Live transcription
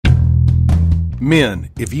Men,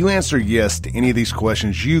 if you answer yes to any of these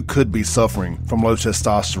questions, you could be suffering from low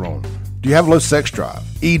testosterone. Do you have low sex drive?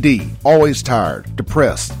 ED, always tired,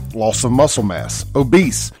 depressed, loss of muscle mass,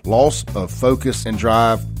 obese, loss of focus and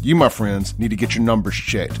drive? You, my friends, need to get your numbers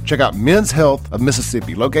checked. Check out Men's Health of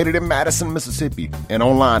Mississippi, located in Madison, Mississippi, and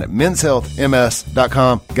online at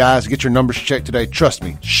menshealthms.com. Guys, get your numbers checked today. Trust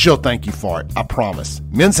me, she'll thank you for it. I promise.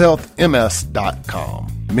 menshealthms.com.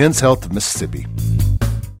 Men's Health of Mississippi.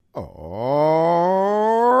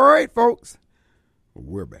 All right, folks,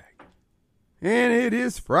 we're back. And it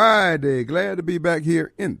is Friday. Glad to be back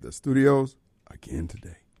here in the studios again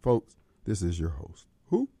today. Folks, this is your host.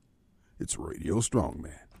 Who? It's Radio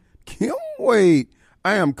Strongman. Can't wait.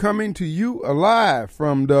 I am coming to you alive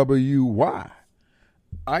from WYI.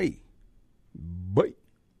 103.9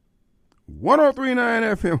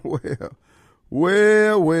 FM.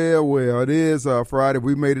 Well, it is Friday.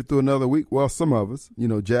 We made it through another week. Well, some of us. You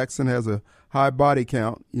know, Jackson has a high body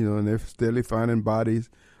count, you know, and they're steadily finding bodies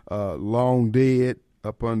long dead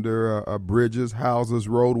up under bridges, houses,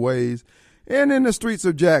 roadways, and in the streets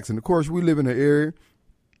of Jackson. Of course, we live in an area,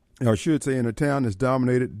 or I should say in a town that's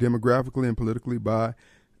dominated demographically and politically by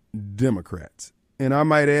Democrats. And I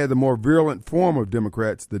might add the more virulent form of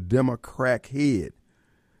Democrats, the Democrat head.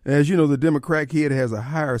 As you know, the Democrat head has a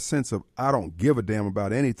higher sense of I don't give a damn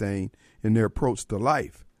about anything in their approach to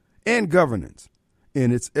life and governance.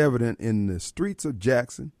 And it's evident in the streets of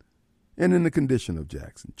Jackson and in the condition of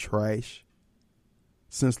Jackson. Trash,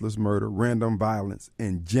 senseless murder, random violence,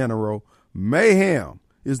 and general mayhem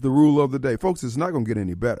is the rule of the day. Folks, it's not going to get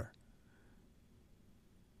any better.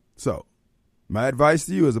 So, my advice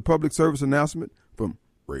to you as a public service announcement from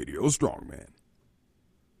Radio Strongman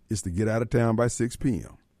is to get out of town by 6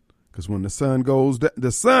 p.m. Because when the sun goes down,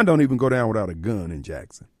 the sun don't even go down without a gun in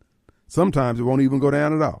Jackson. Sometimes it won't even go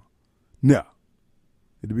down at all. No.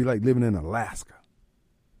 It'd be like living in Alaska.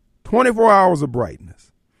 24 hours of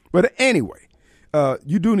brightness. But anyway,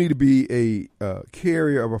 you do need to be a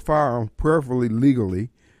carrier of a firearm, preferably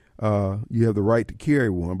legally. You have the right to carry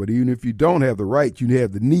one. But even if you don't have the right, you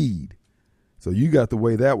have the need. So you got to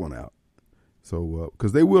weigh that one out. So,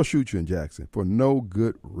 because they will shoot you in Jackson for no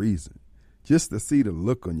good reason. Just to see the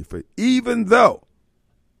look on your face. Even though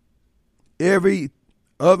every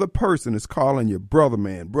other person is calling you brother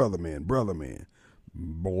man,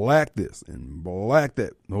 black this and black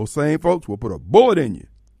that. Those same folks will put a bullet in you,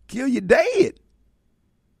 kill you dead.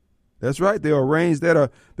 That's right. They'll arrange that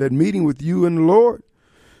meeting with you and the Lord.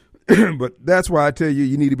 But that's why I tell you,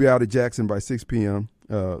 you need to be out of Jackson by 6 p.m.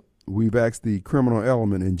 We've asked the criminal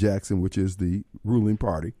element in Jackson, which is the ruling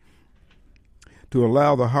party, to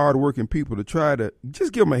allow the hardworking people to try to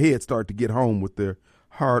just give them a head start to get home with their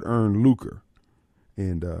hard-earned lucre.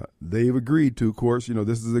 And they've agreed to, of course, you know,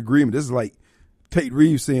 this is agreement. This is like Tate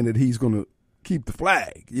Reeves saying that he's going to keep the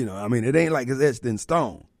flag. You know, I mean, it ain't like it's etched in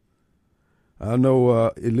stone. I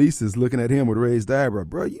know Elise is looking at him with raised eyebrow.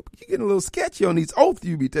 Bro, you getting a little sketchy on these oaths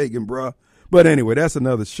you be taking, bro. But anyway, that's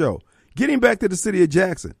another show. Getting back to the city of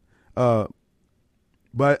Jackson.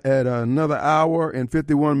 But at another hour and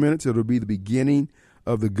 51 minutes, it'll be the beginning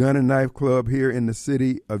of the Gun and Knife Club here in the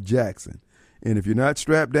city of Jackson. And if you're not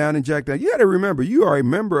strapped down and jacked down, you got to remember, you are a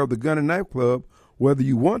member of the Gun and Knife Club, whether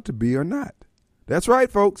you want to be or not. That's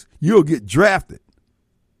right, folks. You'll get drafted.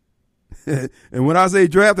 And when I say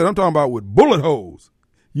drafted, I'm talking about with bullet holes.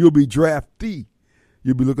 You'll be draftee.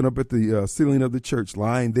 You'll be looking up at the ceiling of the church,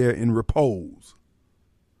 lying there in repose.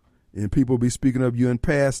 And people will be speaking of you in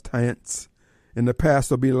past tense. And the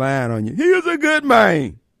pastor will be lying on you. He was a good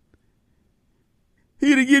man.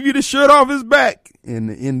 He'd give you the shirt off his back. And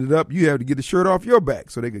it ended up you have to get the shirt off your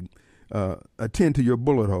back so they could attend to your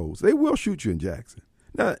bullet holes. They will shoot you in Jackson.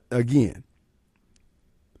 Now, again,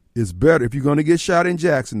 it's better if you're going to get shot in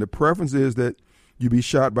Jackson. The preference is that you be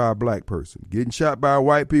shot by a black person. Getting shot by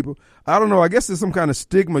white people, I don't know. I guess there's some kind of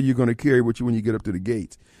stigma you're going to carry with you when you get up to the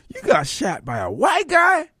gates. You got shot by a white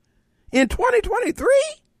guy in 2023?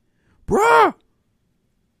 Bruh.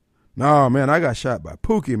 No, man, I got shot by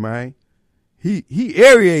Pookie, man. He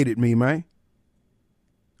aerated me, man.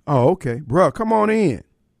 Oh, okay. Bruh, come on in.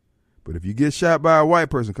 But if you get shot by a white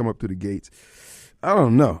person, come up to the gates. I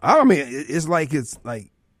don't know. I mean, it's like, you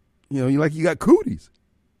know, you got cooties.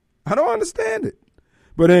 I don't understand it.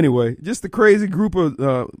 But anyway, just a crazy group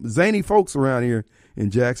of zany folks around here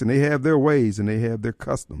in Jackson. They have their ways and they have their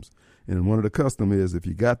customs. And one of the customs is if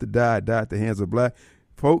you got to die at the hands of black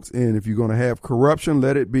folks. And if you're going to have corruption,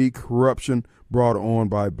 let it be corruption brought on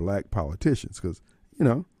by black politicians. Because, you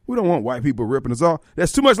know, we don't want white people ripping us off.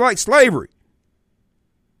 That's too much like slavery.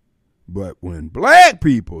 But when black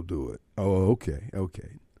people do it, oh, okay.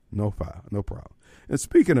 No foul, no problem. And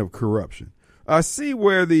speaking of corruption, I see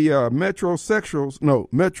where the Metro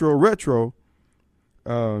Retro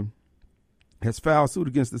has filed suit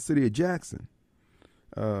against the city of Jackson.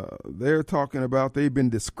 They're talking about they've been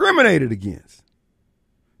discriminated against.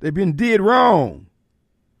 They've been did wrong.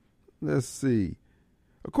 Let's see.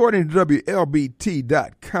 According to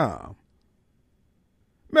WLBT.com,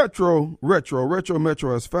 Metro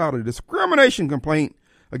has filed a discrimination complaint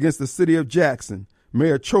against the city of Jackson,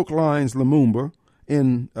 Mayor Chokelines Lumumba,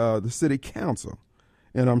 in the city council.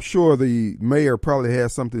 And I'm sure the mayor probably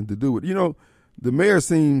has something to do with it. The mayor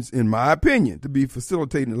seems, in my opinion, to be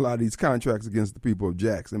facilitating a lot of these contracts against the people of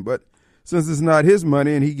Jackson. But since it's not his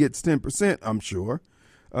money and he gets 10%, I'm sure,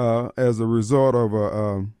 as a result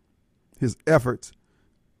of his efforts,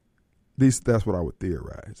 at least that's what I would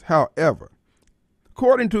theorize. However,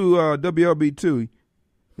 according to WLB2,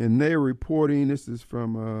 and they're reporting, this is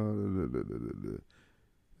from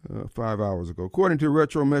 5 hours ago. According to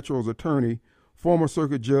Retro Metro's attorney, former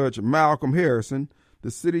circuit judge Malcolm Harrison, the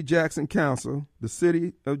city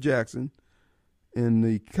of Jackson and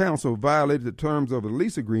the council violated the terms of the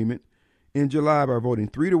lease agreement in July by voting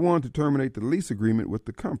 3-1 to terminate the lease agreement with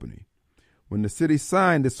the company. When the city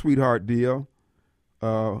signed the sweetheart deal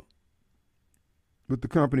with the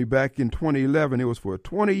company back in 2011, it was for a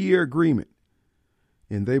 20-year agreement.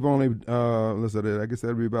 And they've only, I guess that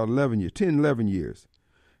would be about 11 years.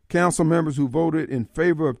 Council members who voted in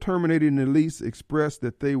favor of terminating the lease expressed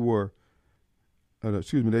that they feel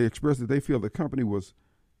the company which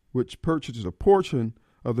purchased a portion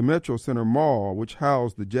of the Metro Center Mall, which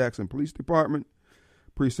housed the Jackson Police Department,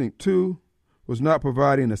 Precinct 2, was not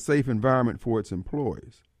providing a safe environment for its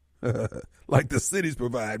employees. Like the city's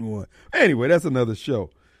providing one. Anyway, that's another show.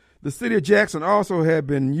 The city of Jackson also had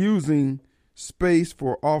been using space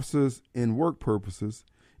for officers and work purposes.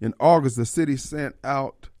 In August, the city sent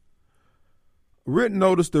out written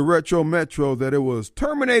notice to Retro Metro that it was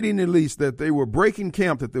terminating the lease, that they were breaking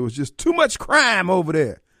camp, that there was just too much crime over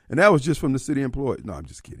there. And that was just from the city employees. No, I'm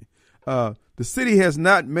just kidding. The city has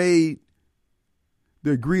not made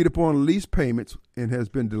the agreed upon lease payments and has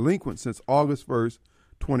been delinquent since August 1st,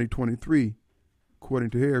 2023, according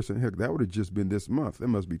to Harrison. Heck, that would have just been this month. That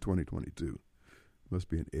must be 2022. Must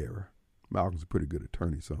be an error. Malcolm's a pretty good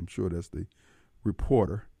attorney, so I'm sure that's the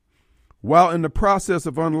reporter. While in the process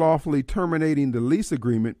of unlawfully terminating the lease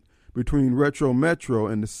agreement between Retro Metro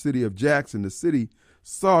and the city of Jackson, the city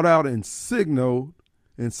sought out and signed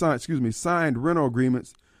rental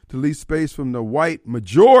agreements to lease space from the white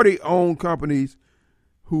majority-owned companies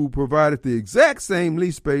who provided the exact same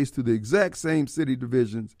lease space to the exact same city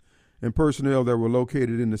divisions and personnel that were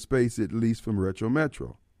located in the space it leased from Retro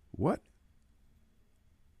Metro. What?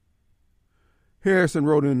 Harrison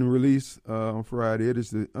wrote in the release on Friday, it is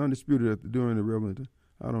the undisputed that during the relevant,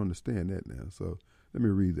 I don't understand that now, so let me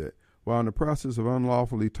read that. While in the process of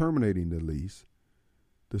unlawfully terminating the lease,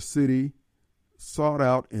 the city sought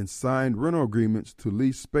out and signed rental agreements to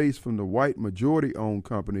lease space from the white majority-owned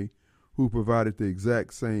company who provided the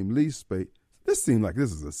exact same lease space. This seemed like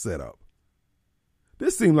this is a setup.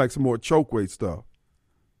 This seemed like some more chokeway stuff.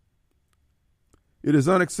 It is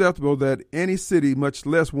unacceptable that any city, much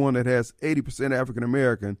less one that has 80% African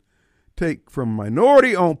American, take from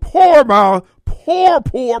minority-owned, poor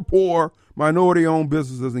minority-owned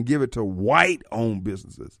businesses and give it to white-owned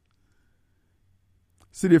businesses.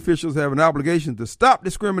 City officials have an obligation to stop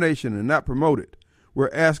discrimination and not promote it.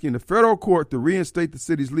 We're asking the federal court to reinstate the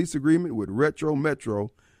city's lease agreement with Retro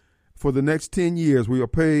Metro for the next 10 years. We will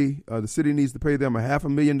pay, the city needs to pay them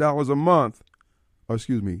 $500,000 a month, or is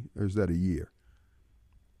that a year?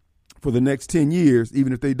 For the next 10 years,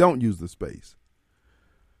 even if they don't use the space.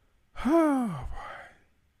 Oh, boy.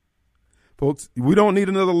 Folks, we don't need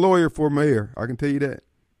another lawyer for mayor. I can tell you that.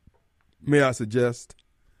 May I suggest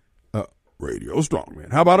Radio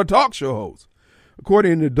Strongman? How about a talk show host?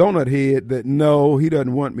 According to Donut Head, that no, he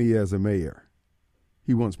doesn't want me as a mayor.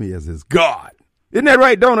 He wants me as his God. Isn't that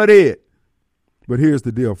right, Donut Head? But here's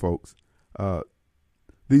the deal, folks.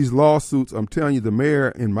 These lawsuits, I'm telling you, the mayor,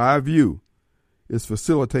 in my view, is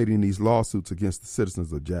facilitating these lawsuits against the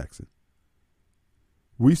citizens of Jackson.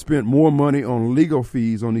 We spent more money on legal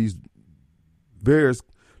fees on these various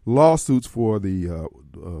lawsuits for the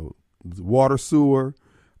water, sewer,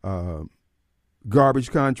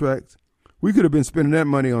 garbage contracts. We could have been spending that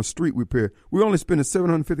money on street repair. We're only spending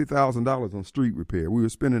 $750,000 on street repair. We were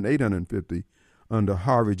spending $850,000 under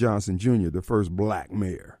Harvey Johnson Jr., the first black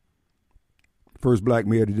mayor. First black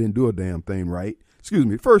mayor that didn't do a damn thing right.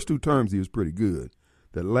 First 2 terms he was pretty good.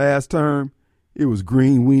 That last term, it was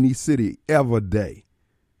Green Weenie City every day.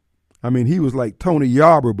 I mean, he was like Tony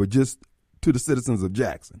Yarber, but just to the citizens of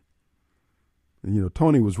Jackson. And,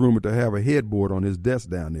 Tony was rumored to have a headboard on his desk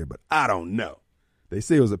down there, but I don't know. They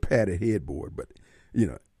say it was a padded headboard, but,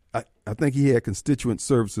 I think he had constituent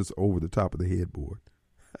services over the top of the headboard.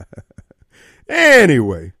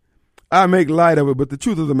 Anyway, I make light of it, but the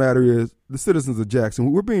truth of the matter is the citizens of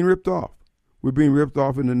Jackson, we're being ripped off. We're being ripped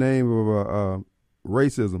off in the name of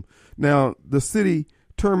racism. Now, the city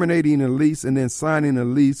terminating a lease and then signing a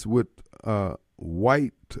lease with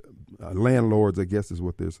white landlords, I guess is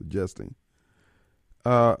what they're suggesting.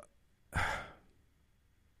 I'm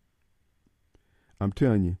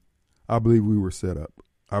telling you, I believe we were set up.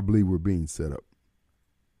 I believe we're being set up.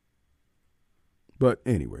 But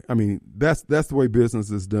anyway, I mean, that's the way business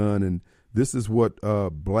is done, and this is what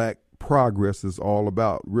black progress is all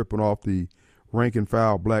about, ripping off the rank and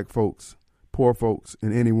file black folks, poor folks,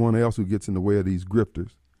 and anyone else who gets in the way of these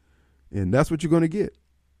grifters. And that's what you're going to get.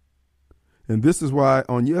 And this is why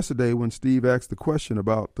on yesterday when Steve asked the question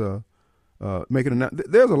about making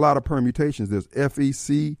there's a lot of permutations. There's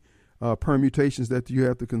FEC permutations that you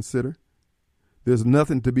have to consider. There's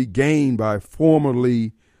nothing to be gained by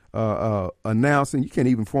formally announcing. You can't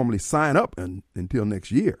even formally sign up until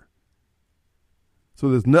next year. So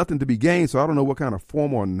there's nothing to be gained. So I don't know what kind of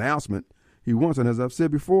formal announcement he wants. And as I've said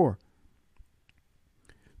before,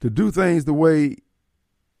 to do things the way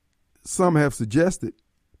some have suggested,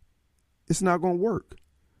 it's not going to work.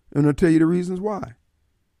 And I'll tell you the reasons why.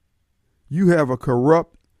 You have a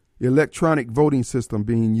corrupt electronic voting system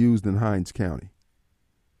being used in Hinds County.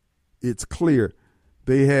 It's clear.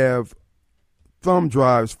 They have thumb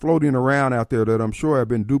drives floating around out there that I'm sure have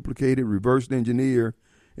been duplicated, reversed engineered,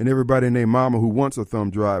 and everybody and their mama who wants a thumb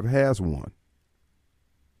drive has one.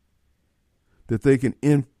 That they can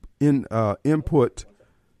input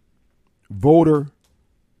voter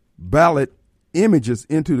ballot images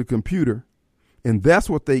into the computer, and that's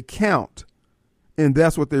what they count, and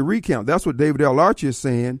that's what they recount. That's what David L. Archie is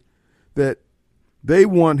saying, that they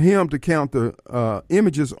want him to count the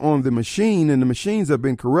images on the machine, and the machines have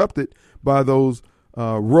been corrupted by those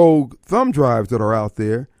rogue thumb drives that are out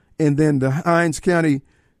there. And then the Hinds County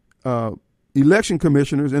election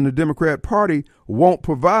commissioners and the Democrat Party won't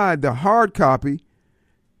provide the hard copy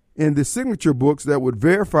and the signature books that would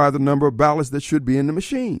verify the number of ballots that should be in the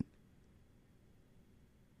machine.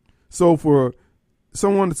 So for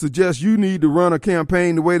someone to suggest you need to run a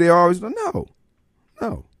campaign the way they always do,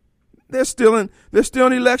 no. They're still in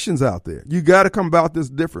elections out there. You got to come about this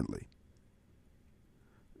differently.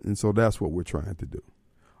 And so that's what we're trying to do.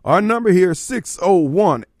 Our number here is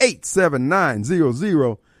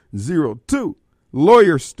 601-879-0002.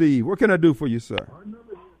 Lawyer Steve, what can I do for you, sir?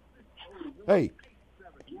 Hey.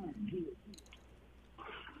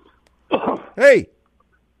 Hey.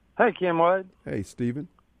 Hey, Kim Wade. Hey, Stephen.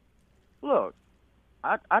 Look,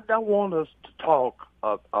 I don't want us to talk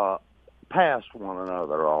past one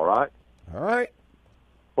another, all right? All right.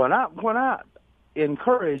 When I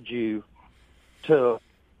encourage you to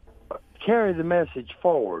carry the message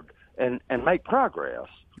forward and make progress,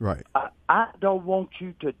 right? I don't want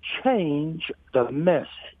you to change the message.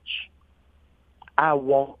 I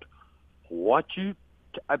want what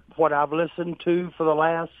I've listened to for the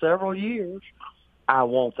last several years. I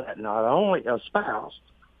want that not only espoused,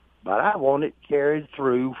 but I want it carried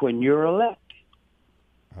through when you're elected.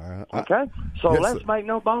 Okay? So yes, let's sir. make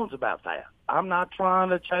no bones about that. I'm not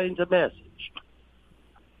trying to change the message.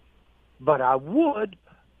 But I would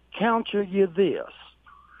counter you this.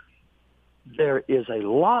 There is a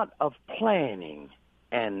lot of planning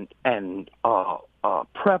and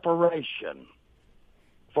preparation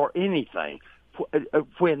for anything.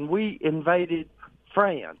 When we invaded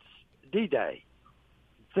France, D-Day,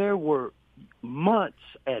 there were months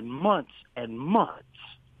and months and months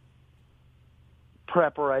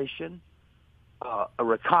preparation, a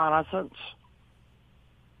reconnaissance.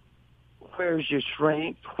 Where's your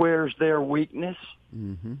strength? Where's their weakness?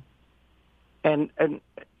 Mm-hmm. And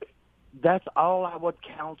that's all I would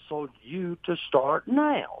counsel you to start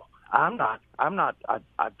now. I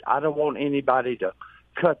don't want anybody to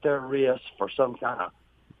cut their wrists for some kind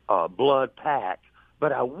of blood pact,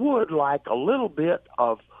 but I would like a little bit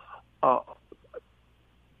of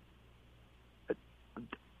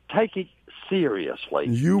take it seriously.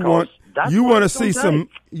 You want to see some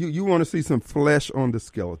flesh on the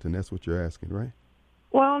skeleton. That's what you're asking, right?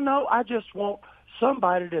 Well, no, I just want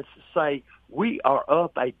somebody to say we are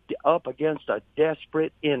up against a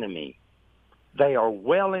desperate enemy. They are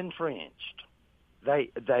well entrenched.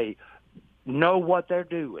 They know what they're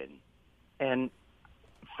doing, and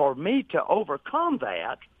for me to overcome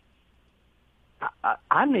that,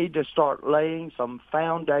 I need to start laying some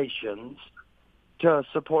foundations to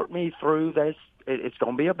support me through this. It's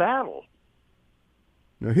going to be a battle.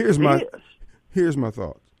 Now, here's my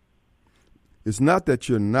thoughts. It's not that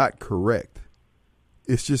you're not correct.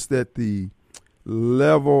 It's just that the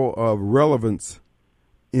level of relevance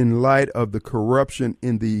in light of the corruption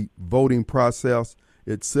in the voting process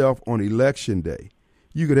itself on election day.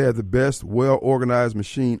 You could have the best well-organized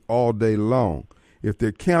machine all day long. If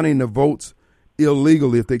they're counting the votes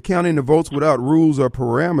illegally, if they're counting the votes without rules or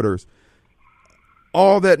parameters,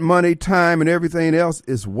 all that money, time, and everything else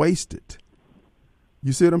is wasted.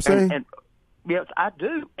 You see what I'm saying? And yes, I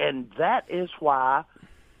do. And that is why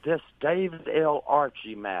this David L.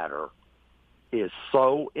 Archie matter is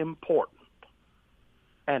so important.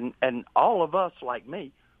 And all of us, like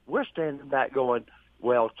me, we're standing back going,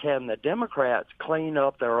 well, can the Democrats clean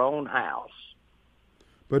up their own house?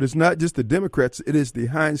 But it's not just the Democrats. It is the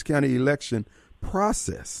Hinds County election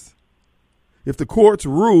process. If the courts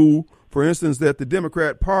rule, for instance, that the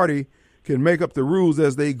Democrat Party can make up the rules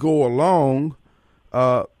as they go along,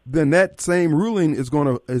 then that same ruling is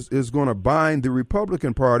going to bind the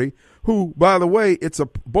Republican Party, who, by the way,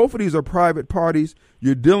 both of these are private parties.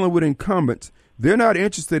 You're dealing with incumbents. They're not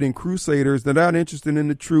interested in crusaders. They're not interested in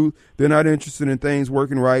the truth. They're not interested in things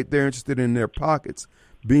working right. They're interested in their pockets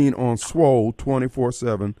being on swole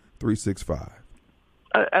 24/7, 365.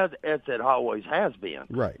 As it always has been.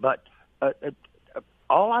 Right. But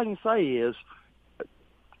all I can say is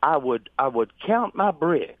I would count my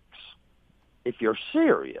bricks if you're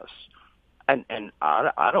serious. And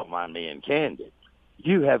I don't mind being candid.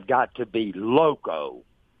 You have got to be loco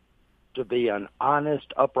to be an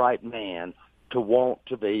honest, upright man to want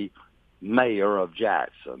to be mayor of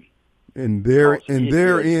Jackson. And it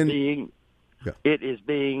is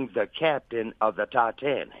being the captain of the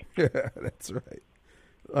Titanic. Yeah, that's right.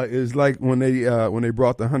 It's like when they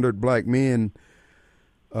brought the 100 Black Men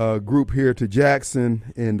group here to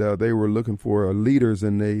Jackson, and they were looking for leaders,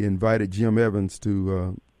 and they invited Jim Evans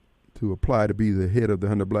to apply to be the head of the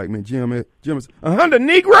 100 Black Men. Jim was 100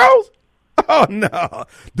 Negroes. Oh no,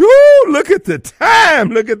 dude! Look at the time.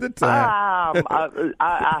 Look at the time.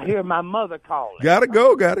 I hear my mother calling. Gotta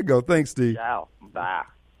go. Thanks, Steve. Ciao. Bye.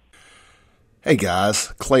 Hey guys,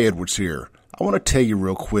 Clay Edwards here. I want to tell you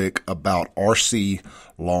real quick about RC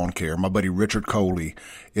Lawn Care. My buddy Richard Coley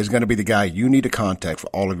is going to be the guy you need to contact for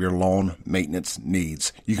all of your lawn maintenance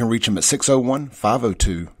needs. You can reach him at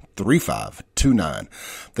 601-502-3529.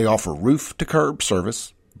 They offer roof to curb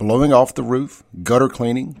service, blowing off the roof, gutter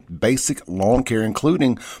cleaning, basic lawn care,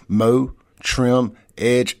 including mow, trim,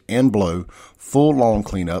 edge, and blow, full lawn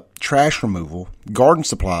cleanup, trash removal, garden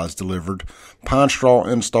supplies delivered, pine straw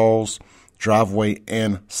installs, driveway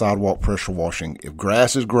and sidewalk pressure washing. If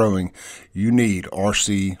grass is growing, you need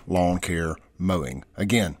RC Lawn Care Mowing.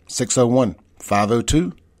 Again,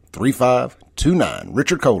 601-502-3529.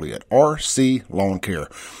 Richard Coley at RC Lawn Care,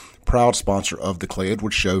 proud sponsor of the Clay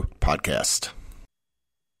Edwards Show podcast.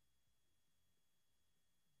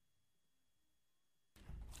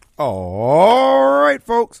 All right,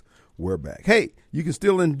 folks, we're back. Hey, you can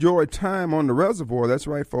still enjoy time on the reservoir. That's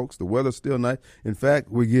right, folks. The weather's still nice. In fact,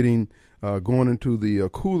 we're getting going into the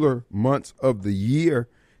cooler months of the year,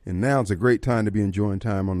 and now it's a great time to be enjoying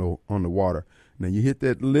time on the water. Now, you hit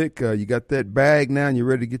that lick, you got that bag now, and you're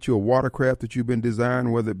ready to get you a watercraft that you've been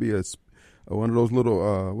desiring, whether it be one of those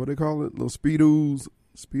little, what do they call it, little Speedos,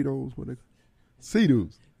 what they call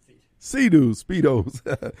Sea-Doos. Sea-Doos, Speedos,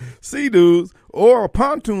 Sea-Doos, or a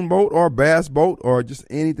pontoon boat or a bass boat or just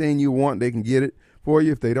anything you want. They can get it for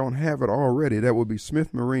you if they don't have it already. That would be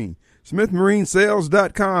Smith Marine.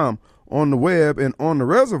 SmithMarineSales.com on the web and on the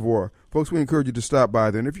reservoir. Folks, we encourage you to stop by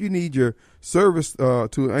there. And if you need your service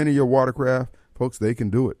to any of your watercraft, folks, they can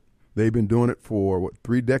do it. They've been doing it for,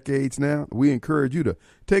 3 decades now? We encourage you to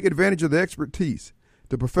take advantage of the expertise,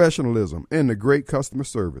 the professionalism, and the great customer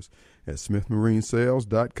service at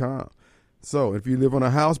SmithMarineSales.com. So if you live on a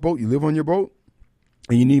houseboat, you live on your boat,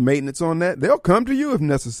 and you need maintenance on that, they'll come to you if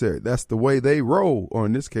necessary. That's the way they roll, or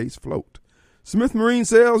in this case, float.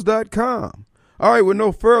 SmithMarineSales.com. All right, with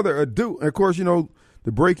no further ado, and of course, you know,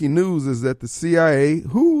 the breaking news is that the CIA,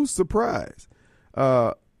 who's surprised,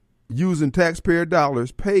 using taxpayer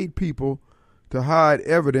dollars, paid people to hide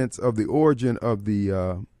evidence of the origin of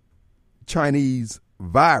the Chinese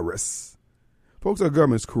virus. Folks, our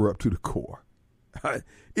government's corrupt to the core.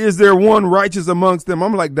 Is there one righteous amongst them?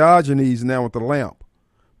 I'm like Diogenes now with the lamp.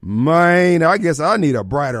 Man, I guess I need a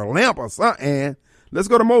brighter lamp or something. Let's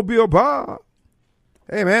go to Mobile Bob.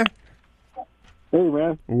 Hey, man. Hey,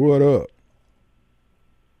 man. What up?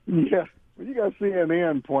 Yeah, well, you got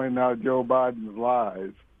CNN pointing out Joe Biden's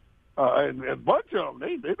lies. And a bunch of them,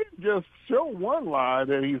 they didn't just show one lie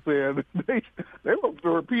that he said. They looked to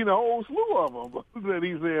repeat a whole slew of them that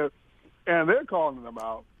he said. and they're calling them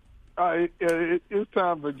out. It's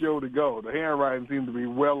time for Joe to go. The handwriting seems to be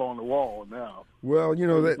well on the wall now. Well, you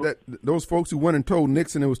know, that those folks who went and told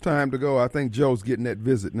Nixon it was time to go, I think Joe's getting that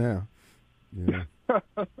visit now. Yeah.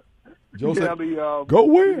 Joe said, go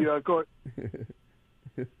where?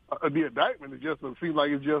 The indictment seems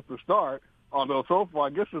like it's just the start. Although so far, I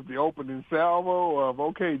guess it's the opening salvo of,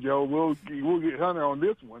 okay, Joe, we'll get Hunter on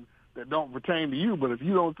this one that don't pertain to you. But if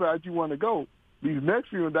you don't decide you want to go, these next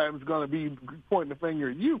few indictments are going to be pointing the finger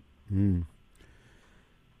at you.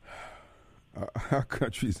 Our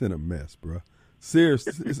country's in a mess, bro.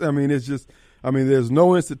 Seriously. There's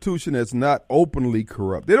no institution that's not openly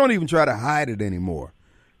corrupt. They don't even try to hide it anymore.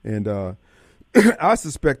 And I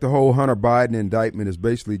suspect the whole Hunter Biden indictment is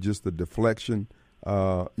basically just a deflection.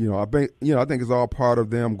 I think it's all part of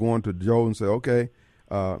them going to Joe and say, okay,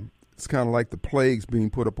 it's kind of like the plagues being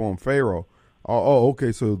put up on Pharaoh. Oh,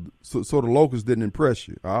 okay. So the locusts didn't impress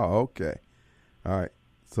you. Oh, okay. All right.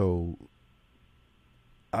 So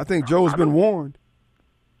I think Joe's been warned.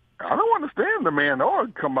 I don't understand the man or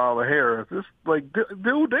Kamala Harris. It's like,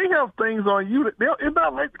 dude, they have things on you. It's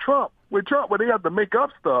not like Trump. With Trump, where they have to make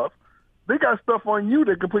up stuff. They got stuff on you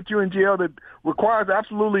that can put you in jail that requires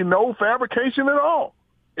absolutely no fabrication at all.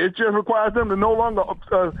 It just requires them to no longer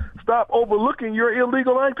stop overlooking your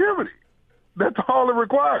illegal activity. That's all it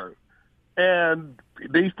requires. And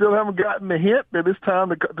they still haven't gotten the hint that it's time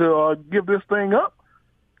to give this thing up.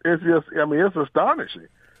 It's just, it's astonishing.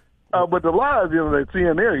 But the lies, that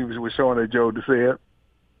CNN was showing that Joe said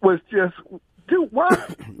was just, dude, why?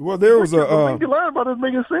 Well, there was you lied about it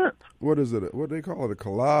making sense. What is it? What do they call it? A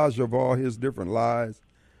collage of all his different lies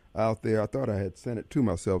out there. I thought I had sent it to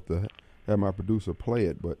myself to have my producer play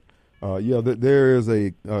it, but there is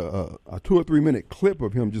a 2 or 3 minute clip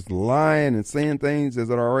of him just lying and saying things as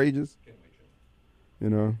outrageous. I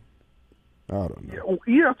don't know.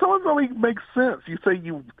 Yeah, so it only makes sense. You say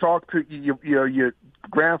you talked to your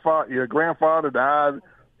grandfather. Your grandfather died,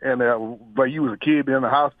 and but you was a kid in the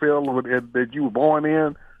hospital that you were born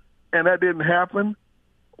in, and that didn't happen.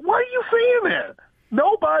 Why are you saying that?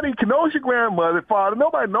 Nobody knows your grandmother, father.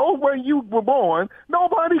 Nobody knows where you were born.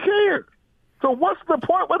 Nobody cares. So what's the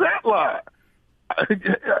point with that lie?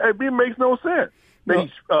 It makes no sense.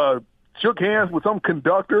 They shook hands with some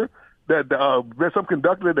conductor that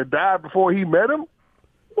died before he met him.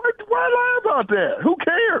 Why lie about that? Who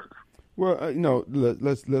cares? Well,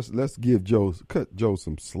 let's cut Joe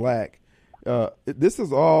some slack. This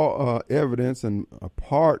is all evidence and a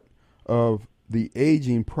part of the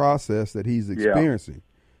aging process that he's experiencing.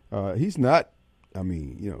 Yeah. He's not.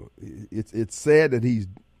 It's sad that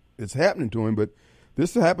it's happening to him, but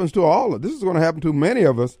this happens to all of. This is going to happen to many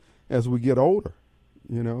of us as we get older.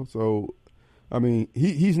 So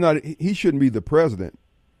he's not. He shouldn't be the president,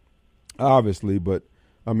 obviously, but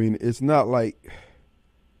it's not like.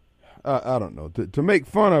 I don't know. To make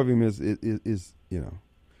fun of him is his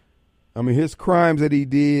crimes that he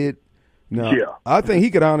did. Now, yeah. I think he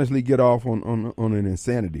could honestly get off on an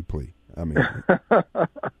insanity plea.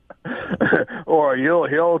 Or ill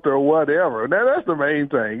health or whatever. Now that's the main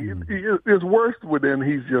thing. Mm-hmm. It's worse when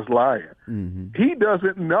he's just lying. Mm-hmm. He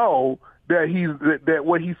doesn't know that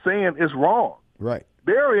what he's saying is wrong. Right.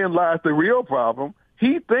 Therein lies the real problem.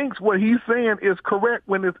 He thinks what he's saying is correct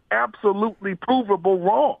when it's absolutely provable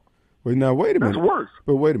wrong. Well, now wait a minute. That's worse.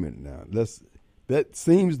 But wait a minute now. That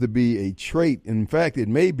seems to be a trait. In fact, it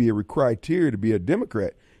may be a criteria to be a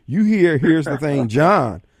Democrat. Here's the thing,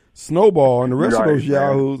 John, Snowball, and the rest of those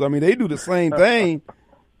yahoos. They do the same thing,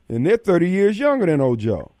 and they're 30 years younger than old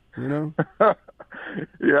Joe. Yeah,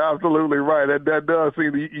 absolutely right. That does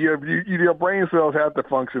seem your brain cells have to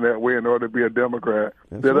function that way in order to be a Democrat.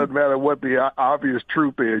 It doesn't matter what the obvious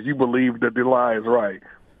truth is. You believe that the lie is right,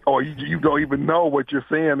 or you don't even know what you're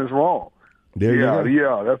saying is wrong.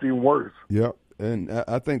 Yeah, that's even worse. Yep, and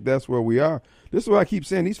I think that's where we are. This is why I keep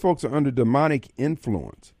saying these folks are under demonic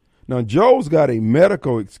influence. Now, Joe's got a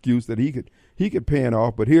medical excuse that he could pan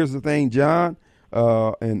off, but here's the thing, John,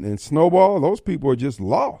 and Snowball, those people are just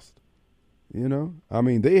lost.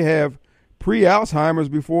 They have pre-Alzheimer's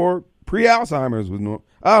before pre-Alzheimer's was no.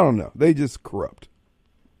 I don't know. They just corrupt.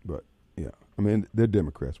 But yeah, they're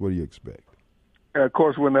Democrats. What do you expect? And of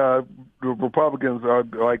course, when the Republicans are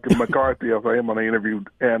like McCarthy, I saw him on the interview,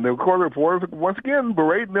 and the court reporters once again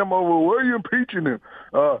berating them over, why are you impeaching him?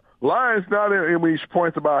 Lying's not in. He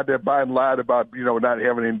points about that Biden lied about not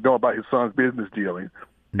having any know about his son's business dealings,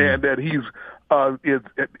 and that he's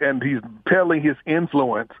peddling his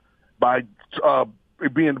influence by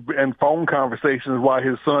being in phone conversations while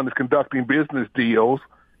his son is conducting business deals.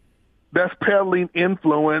 That's peddling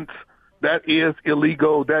influence that is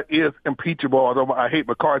illegal. That is impeachable. Although I hate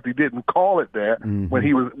McCarthy didn't call it that when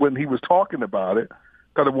he was talking about it,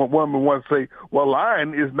 because one woman once say, "Well,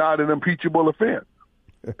 lying is not an impeachable offense."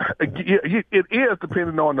 It is,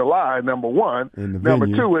 depending on the lie. Number one, number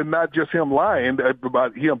two, and not just him lying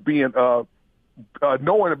about him being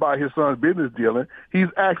knowing about his son's business dealing. He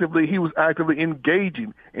was actively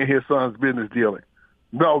engaging in his son's business dealing.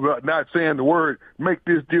 No, not saying the word "make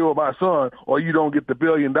this deal with my son" or "you don't get the $1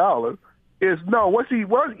 billion." It's no. What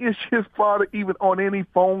is his father even on any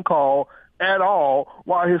phone call at all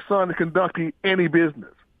while his son is conducting any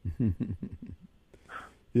business?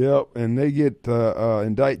 Yep, and they get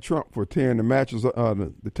indict Trump for tearing the mattress,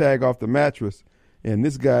 the tag off the mattress, and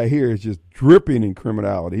this guy here is just dripping in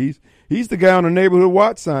criminality. He's the guy on the neighborhood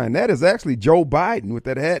watch sign. That is actually Joe Biden with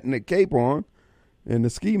that hat and the cape on, and the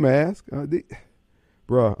ski mask.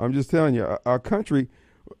 Bruh, I'm just telling you, our country,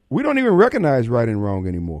 we don't even recognize right and wrong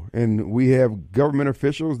anymore, and we have government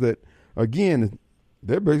officials that, again,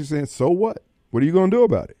 they're basically saying, "So what? What are you going to do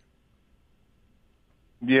about it?"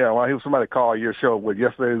 Yeah, well, he was somebody called your show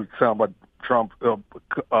yesterday. Was talking about Trump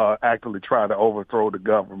actively trying to overthrow the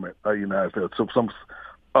government of the United States. So some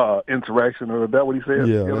insurrection, or is that what he said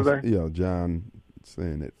the other day? Yeah, John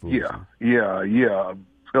saying that. Yeah.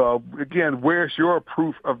 Again, where's your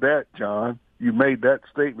proof of that, John? You made that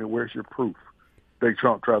statement. Where's your proof that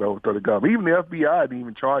Trump tried to overthrow the government? Even the FBI didn't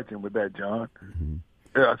even charge him with that, John.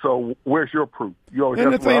 Yeah, so where's your proof?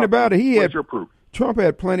 And the thing about it, where's your proof? Trump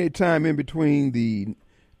had plenty of time in between the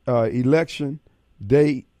election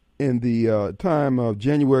date and the time of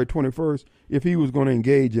January 21st if he was going to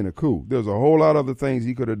engage in a coup. There's a whole lot of other things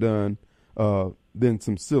he could have done than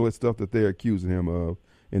some silly stuff that they're accusing him of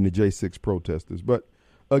in the J6 protesters. But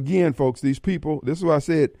again, folks, these people, this is why I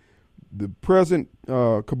said the present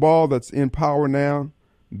cabal that's in power now,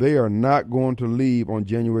 they are not going to leave on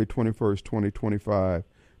January 21st, 2025.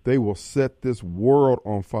 They will set this world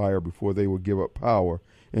on fire before they will give up power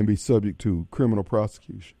and be subject to criminal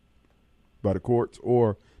prosecution by the courts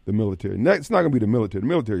or the military. It's not going to be the military. The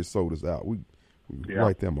military sold us out. We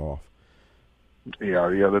write them off. Yeah.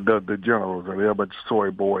 The generals are there, but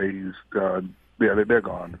soy boys, they're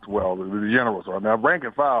gone as well. The generals are now. Rank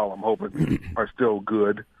and file, I'm hoping, are still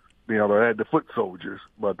good. They had the foot soldiers,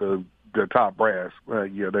 but the top brass,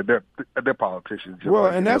 they're politicians. Well,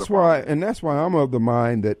 and that's why I'm of the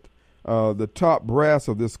mind that the top brass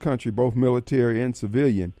of this country, both military and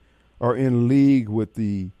civilian, are in league with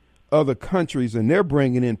the other countries, and they're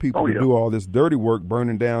bringing in people to do all this dirty work,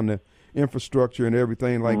 burning down the infrastructure and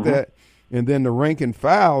everything like that. And then the rank and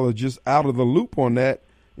file are just out of the loop on that,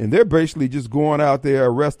 and they're basically just going out there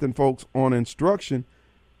arresting folks on instruction.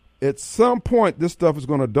 At some point, this stuff is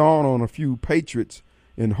going to dawn on a few patriots,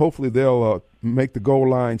 and hopefully they'll make the goal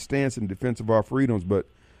line stance in defense of our freedoms. But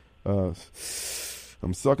I'm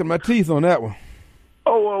sucking my teeth on that one.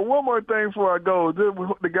 Oh, one more thing before I go.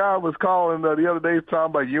 The guy was calling the other day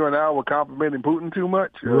talking about you and I were complimenting Putin too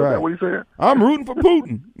much. Right. Is that what he said? I'm rooting for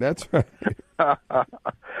Putin. That's right.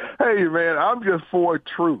 Hey, man, I'm just for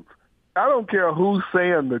truth. I don't care who's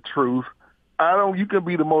saying the truth. You can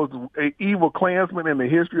be the most evil Klansman in the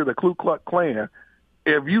history of the Ku Klux Klan.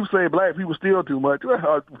 If you say black people steal too much,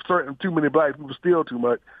 too many black people steal too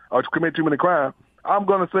much, or commit too many crimes, I'm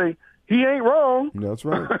going to say he ain't wrong. That's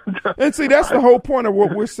right. And see, that's the whole point of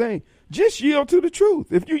what we're saying. Just yield to the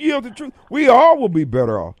truth. If you yield to the truth, we all will be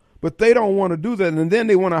better off. But they don't want to do that, and then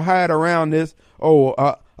they want to hide around this.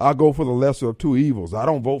 I'll go for the lesser of two evils. I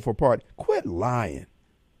don't vote for party. Quit lying.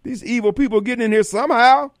 These evil people are getting in here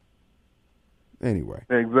somehow. Anyway.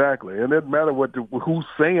 Exactly. And it doesn't matter who's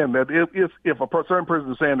saying that. If a certain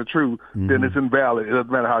person is saying the truth, then it's invalid. It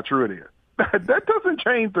doesn't matter how true it is. That doesn't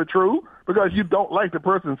change the truth because you don't like the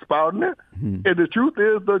person spouting it. And the truth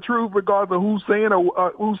is the truth regardless of who's saying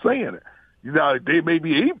or who's saying it. They may be,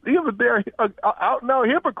 even if they're out and out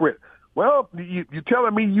hypocrite. Well, you're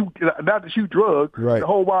telling me you not to shoot drugs, right. The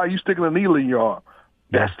whole while you sticking a needle in your arm.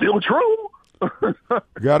 That's still true.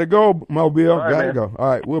 Gotta go, Mobile. Right, Gotta man. go. All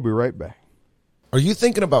right, we'll be right back. Are you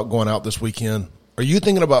thinking about going out this weekend? Are you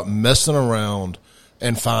thinking about messing around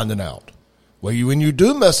and finding out? Well, when you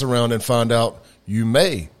do mess around and find out, you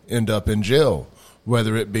may end up in jail,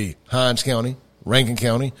 whether it be Hinds County, Rankin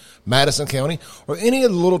County, Madison County, or any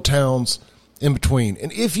of the little towns in between.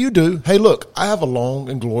 And if you do, hey, look, I have a long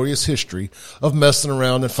and glorious history of messing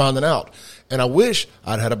around and finding out. And I wish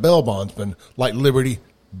I'd had a bail bondsman like Liberty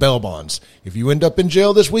Bail Bonds. If you end up in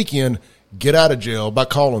jail this weekend, get out of jail by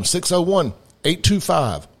calling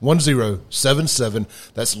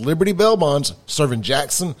 825-1077. That's Liberty Bail Bonds, serving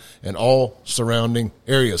Jackson and all surrounding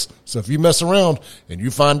areas. So if you mess around and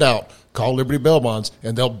you find out, call Liberty Bail Bonds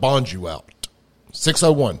and they'll bond you out.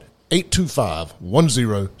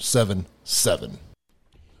 601-825-1077.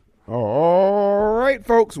 All right,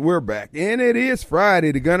 folks, we're back. And it is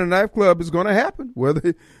Friday. The Gun and Knife Club is going to happen,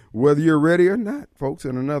 whether you're ready or not. Folks,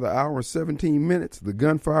 in another hour and 17 minutes, the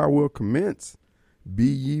gunfire will commence. Be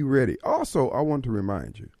ye ready. Also, I want to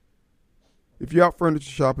remind you, if you're out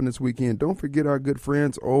furniture shopping this weekend, don't forget our good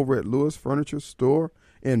friends over at Lewis Furniture Store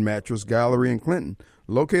and Mattress Gallery in Clinton,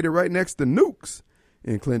 located right next to Nukes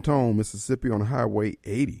in Clinton, Mississippi on Highway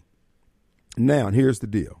 80. Now, here's the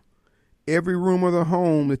deal. Every room of the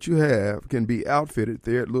home that you have can be outfitted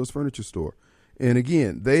there at Lewis Furniture Store. And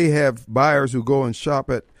again, they have buyers who go and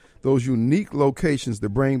shop at those unique locations to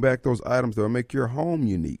bring back those items that will make your home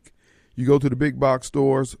unique. You go to the big box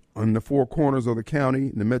stores on the four corners of the county,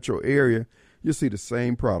 in the metro area, you'll see the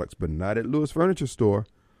same products, but not at Lewis Furniture Store.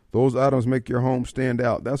 Those items make your home stand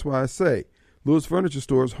out. That's why I say Lewis Furniture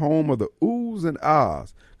Store is home of the oohs and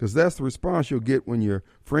ahs, because that's the response you'll get when your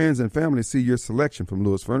friends and family see your selection from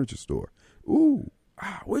Lewis Furniture Store. Ooh,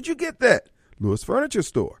 where'd you get that? Lewis Furniture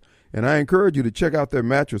Store. And I encourage you to check out their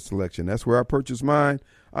mattress selection. That's where I purchased mine.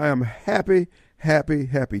 I am happy, happy,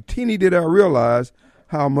 happy. Teeny did I realize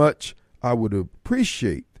how much I would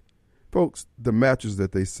appreciate, folks, the mattress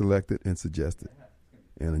that they selected and suggested.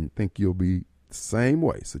 And I think you'll be the same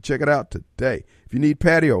way. So check it out today. If you need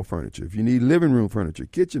patio furniture, if you need living room furniture,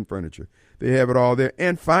 kitchen furniture, they have it all there.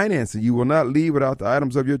 And financing. You will not leave without the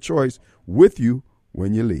items of your choice with you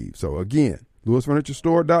when you leave. So again,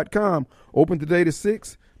 LewisFurnitureStore.com. Open today to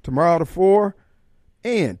 6, tomorrow to 4,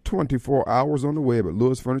 and 24 hours on the web at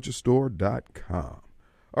LewisFurnitureStore.com.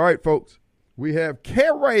 All right, folks, we have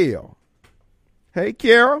Carol. Hey,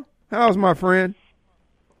 Carol. How's my friend?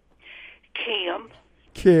 Kim.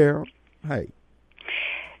 Carol. Hey.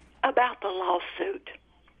 About the lawsuit.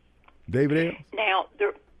 David L. Now,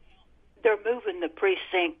 they're moving the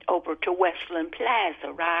precinct over to Westland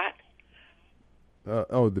Plaza, right?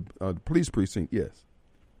 The police precinct, yes.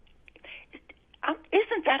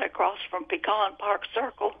 Isn't that across from Pecan Park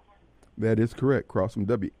Circle? That is correct, across from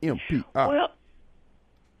WMPI. Well,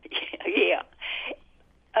 yeah.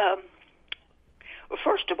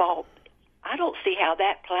 First of all, I don't see how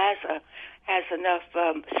that plaza has enough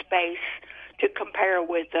space to compare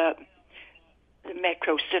with the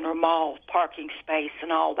Metro Center Mall parking space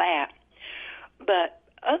and all that. But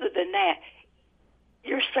other than that,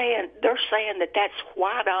 they're saying that that's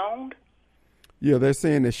white owned. Yeah, they're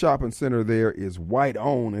saying the shopping center there is white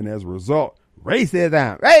owned, and as a result,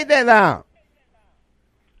 racism. Racism.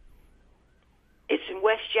 It's in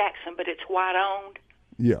West Jackson, but it's white owned.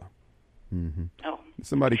 Yeah. Mm-hmm. Oh,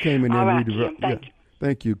 somebody came in there and redirected.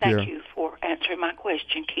 Thank you, Carol. Thank you for answering my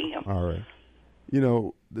question, Kim. All right. You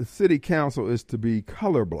know, the city council is to be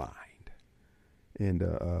colorblind. And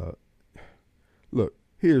look,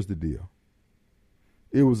 here's the deal.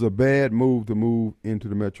 It was a bad move to move into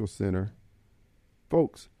the Metro Center.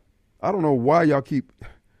 Folks, I don't know why y'all keep...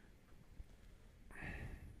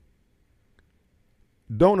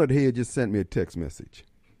 Donut Head just sent me a text message.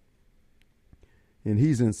 And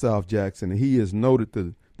he's in South Jackson, and he has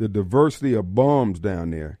noted the diversity of bums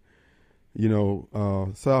down there. You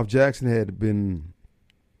know, South Jackson had been,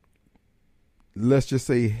 let's just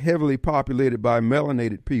say, heavily populated by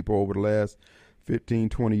melanated people over the last 15,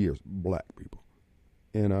 20 years, black people.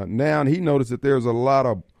 And now he noticed that there's a lot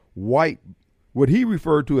of white, what he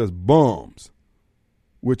referred to as bums,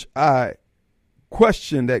 which I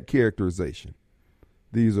question that characterization.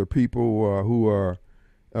 These are people who are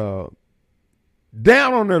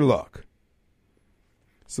down on their luck.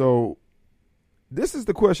 So this is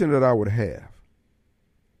the question that I would have.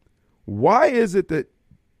 Why is it that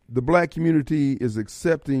the black community is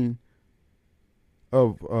accepting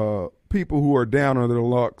of people who are down on their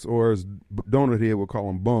lucks, or as Donut Head would call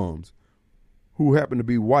them, bums, who happen to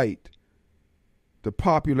be white, to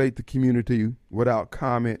populate the community without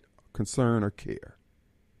comment, concern, or care?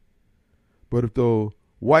 But if the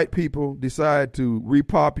white people decide to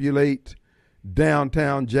repopulate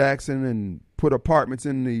downtown Jackson and put apartments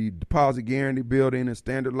in the Deposit Guarantee Building and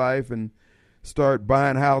Standard Life and start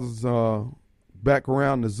buying houses back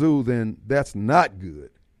around the zoo, then that's not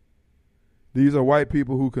good. These are white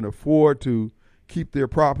people who can afford to keep their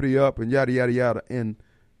property up and yada, yada, yada. And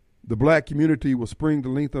the black community will spring the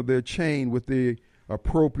length of their chain with the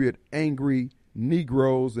appropriate angry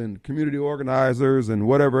Negroes and community organizers and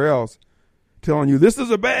whatever else telling you this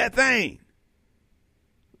is a bad thing.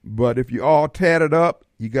 But if you all tatted up,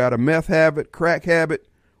 you got a meth habit, crack habit,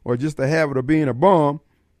 or just the habit of being a bum,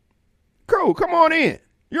 cool, come on in.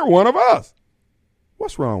 You're one of us.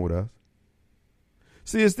 What's wrong with us?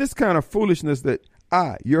 See, it's this kind of foolishness that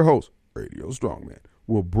I, your host, Radio Strongman,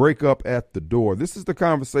 will break up at the door. This is the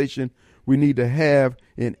conversation we need to have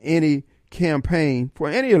in any campaign for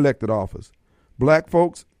any elected office. Black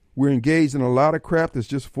folks, we're engaged in a lot of crap that's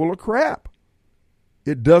just full of crap.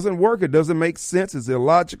 It doesn't work. It doesn't make sense. It's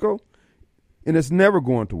illogical, and it's never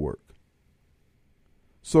going to work.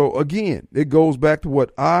 So again, it goes back to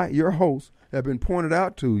what I, your host, have been pointed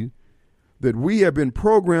out to you, that we have been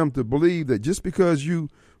programmed to believe that just because you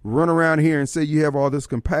run around here and say you have all this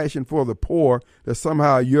compassion for the poor, that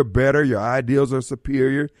somehow you're better, your ideals are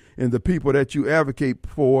superior, and the people that you advocate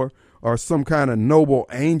for are some kind of noble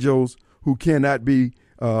angels who cannot be,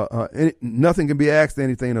 nothing can be asked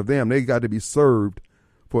anything of them. They got to be served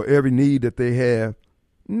for every need that they have.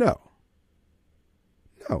 No.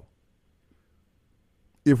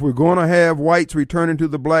 If we're going to have whites returning to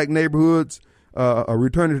the black neighborhoods,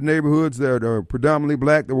 returning to neighborhoods that are predominantly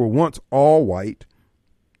black, that were once all white,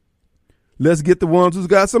 let's get the ones who's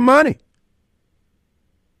got some money.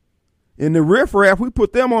 In the riffraff, we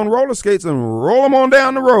put them on roller skates and roll them on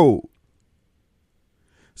down the road.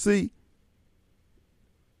 See,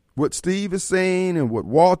 what Steve is saying and what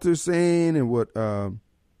Walter's saying and what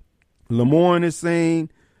Lemoyne is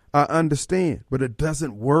saying, I understand, but it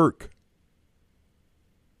doesn't work.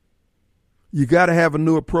 You got to have a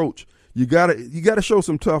new approach. You got to show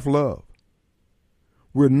some tough love.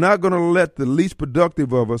 We're not going to let the least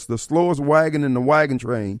productive of us, the slowest wagon in the wagon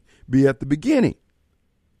train, be at the beginning.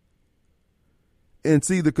 And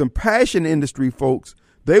see, the compassion industry folks,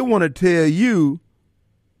 they want to tell you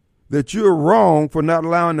that you're wrong for not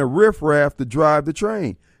allowing the riffraff to drive the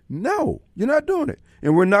train. No, you're not doing it.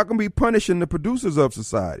 And we're not going to be punishing the producers of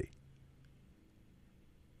society.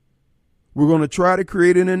 We're going to try to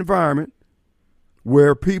create an environment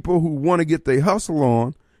where people who want to get their hustle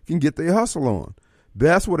on can get their hustle on.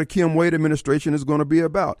 That's what a Kim Wade administration is going to be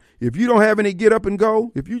about. If you don't have any get up and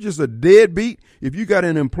go, if you're just a deadbeat, if you got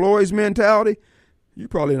an employee's mentality, you're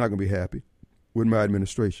probably not going to be happy with my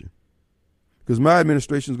administration. Because my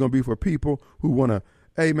administration is going to be for people who want to,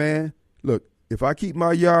 hey man, look, if I keep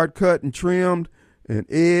my yard cut and trimmed and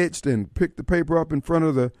edged and pick the paper up in front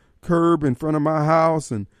of the curb in front of my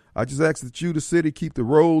house, and I just ask that you, the city, keep the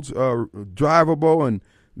roads drivable and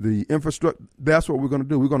the infrastructure. That's what we're going to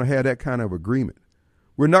do. We're going to have that kind of agreement.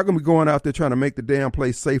 We're not going to be going out there trying to make the damn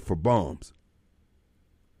place safe for bums.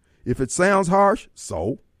 If it sounds harsh,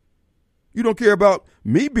 so. You don't care about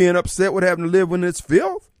me being upset with having to live in this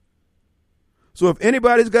filth. So if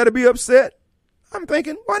anybody's got to be upset, I'm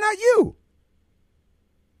thinking, why not you?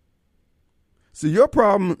 So your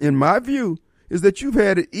problem, in my view, is that you've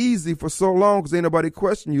had it easy for so long because ain't nobody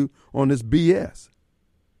question you on this BS.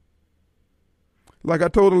 Like I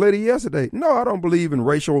told a lady yesterday, no, I don't believe in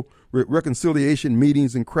racial reconciliation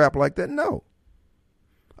meetings and crap like that. No.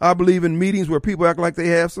 I believe in meetings where people act like they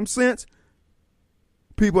have some sense,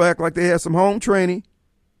 people act like they have some home training,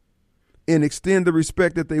 and extend the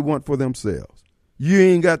respect that they want for themselves. You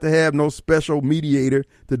ain't got to have no special mediator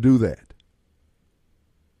to do that.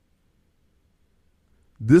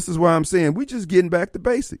 This is why I'm saying we just getting back to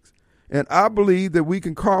basics. And I believe that we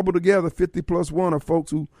can cobble together 50 plus one of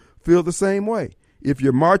folks who feel the same way. If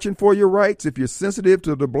you're marching for your rights, if you're sensitive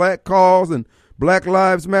to the black cause and Black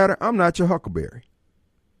Lives Matter, I'm not your huckleberry.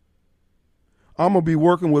 I'm going to be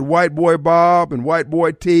working with White Boy Bob and White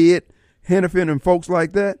Boy Ted, Hennepin and folks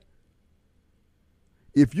like that.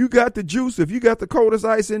 If you got the juice, if you got the coldest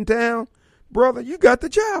ice in town, brother, you got the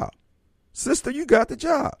job. Sister, you got the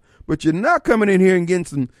job. But you're not coming in here and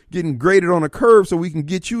getting graded on a curve so we can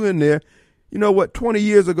get you in there. You know what? 20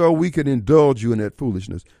 years ago, we could indulge you in that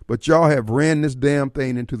foolishness. But y'all have ran this damn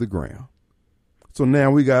thing into the ground. So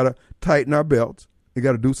now we got to tighten our belts. We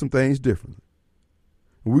got to do some things differently.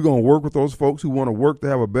 And we're going to work with those folks who want to work to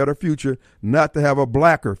have a better future, not to have a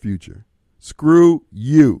blacker future. Screw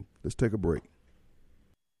you. Let's take a break.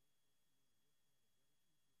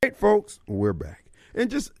 All right, folks, we're back. And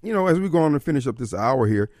just, as we go on to finish up this hour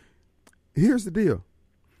here, here's the deal.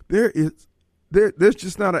 There's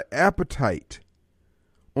just not an appetite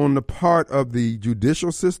on the part of the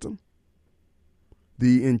judicial system,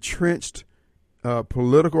 the entrenched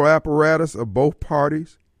political apparatus of both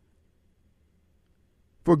parties,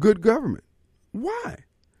 for good government. Why?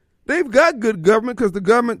 They've got good government because the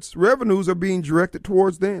government's revenues are being directed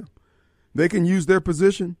towards them. They can use their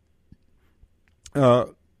position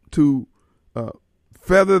to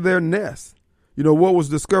feather their nest. What was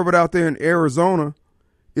discovered out there in Arizona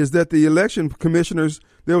is that the election commissioners,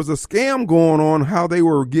 there was a scam going on how they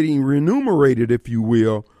were getting remunerated, if you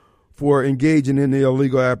will, for engaging in the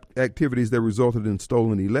illegal activities that resulted in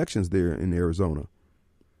stolen elections there in Arizona.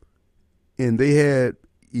 And they had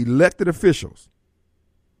elected officials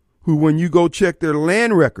who, when you go check their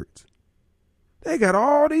land records, they got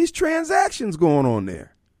all these transactions going on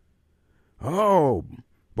there. Oh,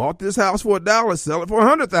 bought this house for $1, sell it for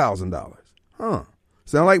 $100,000. Huh.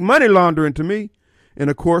 Sound like money laundering to me. And,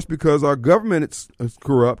 of course, because our government is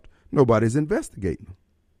corrupt, nobody's investigating them.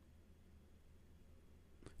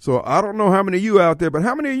 So I don't know how many of you out there, but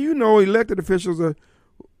how many of you know elected officials are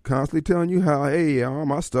constantly telling you how, hey, all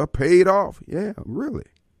my stuff paid off? Yeah, really?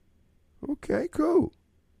 Okay, cool.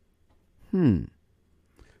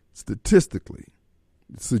 Statistically,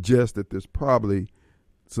 it suggests that there's probably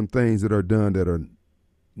some things that are done that are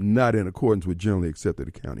not in accordance with generally accepted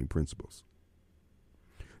accounting principles.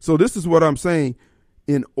 So this is what I'm saying.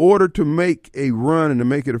 In order to make a run and to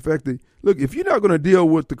make it effective, look, if you're not going to deal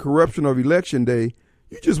with the corruption of Election Day,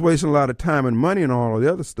 you're just wasting a lot of time and money and all of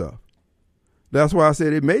the other stuff. That's why I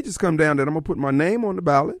said it may just come down that I'm going to put my name on the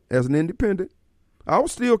ballot as an independent. I will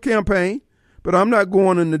still campaign, but I'm not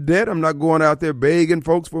going into debt. I'm not going out there begging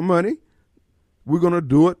folks for money. We're going to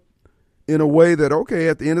do it in a way that, okay,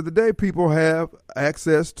 at the end of the day, people have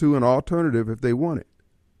access to an alternative if they want it.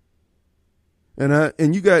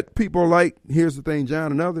 And you got people like, here's the thing,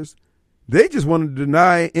 John and others, they just want to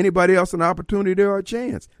deny anybody else an opportunity or a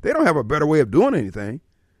chance. They don't have a better way of doing anything.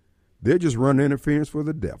 They're just running interference for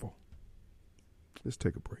the devil. Let's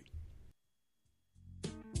take a break.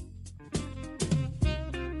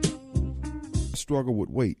 I struggle with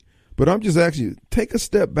weight, but I'm just asking you, take a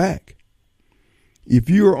step back. If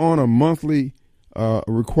you're on a monthly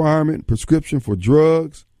requirement prescription for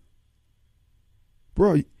drugs,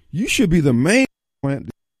 bro, you should be the main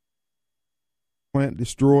plant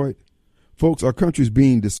destroyed. Folks, our country's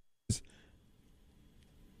being destroyed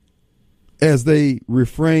as they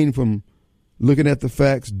refrain from looking at the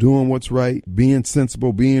facts, doing what's right, being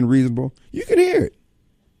sensible, being reasonable. You can hear it.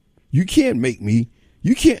 You can't make me.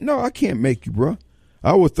 You can't. No, I can't make you, bro.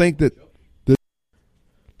 I would think that.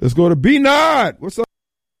 Let's go to B-Nod. What's up?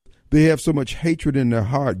 They have so much hatred in their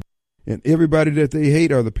heart, and everybody that they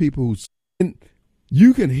hate are the people who. And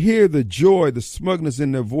you can hear the joy, the smugness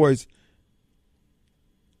in their voice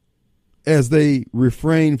as they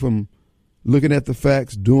refrain from looking at the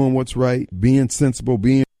facts, doing what's right, being sensible,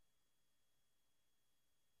 being.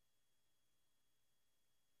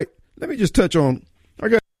 Let me just touch on, I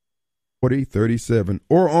got 40, 37,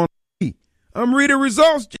 or on. I'm reading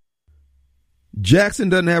results. Jackson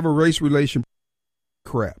doesn't have a race relation.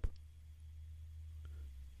 Crap.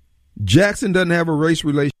 Jackson doesn't have a race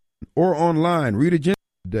relation. Or online. Read agenda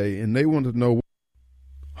today, and they want to know.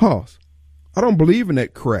 Hoss, I don't believe in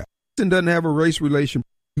that crap. Jackson doesn't have a race relation.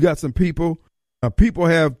 You got some people. People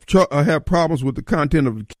have problems with the content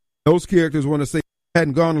of those characters. Want to say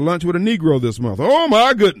hadn't gone to lunch with a Negro this month. Oh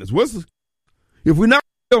my goodness! What's this? If we're not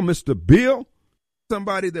Mr. Bill,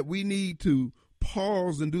 somebody that we need to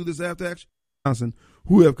pause and do this after action. Johnson,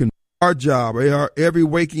 who have our job every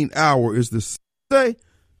waking hour is to say,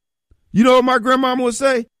 you know what my grandmama would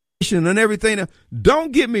say, and everything.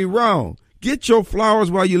 Don't get me wrong. Get your flowers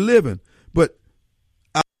while you're living, but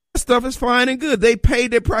stuff is fine and good. They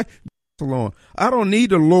paid their price. Along. I don't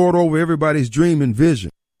need to lord over everybody's dream and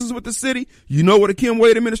vision. This is with the city. You know what the Kim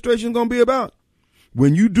Wade administration is going to be about?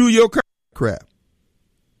 When you do your crap,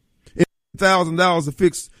 $1,000 to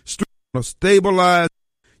fix street or stabilize.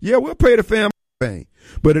 Yeah, we'll pay the family thing,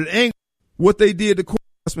 but it ain't what they did to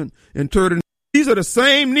Crossman and Turner. These are the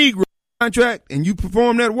same Negro contract, and you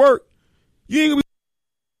perform that work. You ain't gonna be.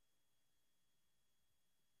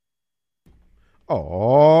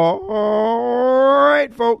 All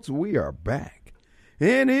right, folks, we are back,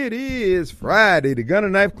 and it is Friday. The Gun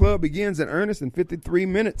and Knife Club begins in earnest in 53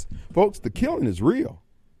 minutes, folks. The killing is real.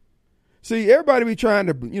 See, everybody be trying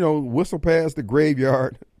to, whistle past the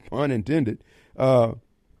graveyard, pun intended.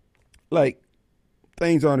 Like,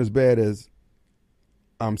 things aren't as bad as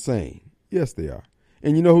I'm saying. Yes, they are.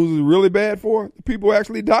 And you know who's really bad for? The people who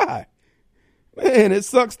actually die. Man, it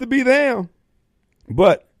sucks to be them.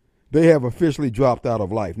 But they have officially dropped out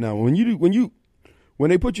of life. Now, when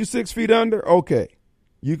they put you 6 feet under, okay,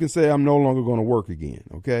 you can say I'm no longer going to work again,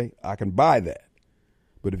 okay? I can buy that.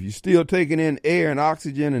 But if you're still taking in air and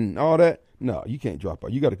oxygen and all that, no, you can't drop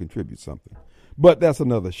out. You got to contribute something. But that's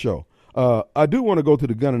another show. I do want to go to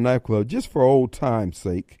the Gun and Knife Club just for old time's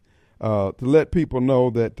sake to let people know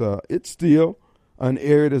that it's still an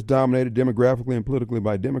area that's dominated demographically and politically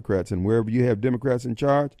by Democrats. And wherever you have Democrats in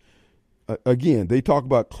charge, again, they talk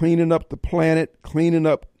about cleaning up the planet, cleaning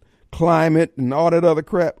up climate and all that other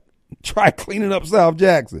crap. Try cleaning up South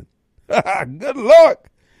Jackson. Good luck.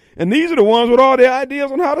 And these are the ones with all the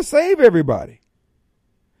ideas on how to save everybody.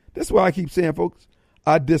 That's why I keep saying, folks,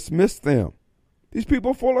 I dismiss them. These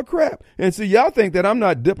people are full of crap. And see, y'all think that I'm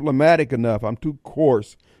not diplomatic enough. I'm too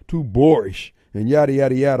coarse, too boorish, and yada,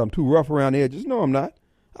 yada, yada. I'm too rough around the edges. No, I'm not.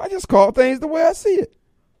 I just call things the way I see it.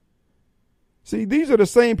 See, these are the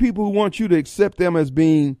same people who want you to accept them as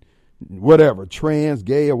being whatever, trans,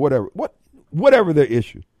 gay, or whatever. Whatever their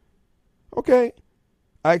issue. Okay,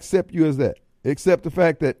 I accept you as that. Except the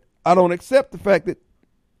fact that I don't accept the fact that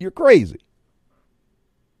you're crazy.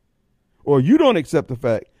 Or you don't accept the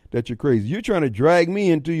fact that you're crazy. You're trying to drag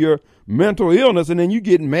me into your mental illness, and then you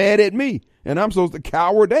get mad at me, and I'm supposed to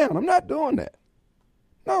cower down. I'm not doing that.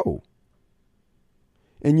 No.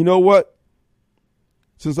 And you know what?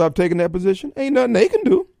 Since I've taken that position, ain't nothing they can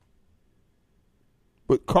do.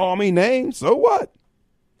 But call me names, so what?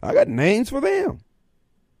 I got names for them.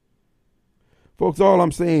 Folks, all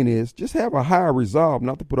I'm saying is just have a higher resolve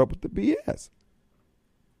not to put up with the BS.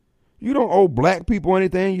 You don't owe black people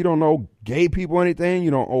anything. You don't owe gay people anything. You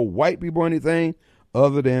don't owe white people anything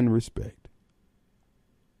other than respect.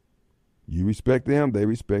 You respect them, they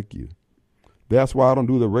respect you. That's why I don't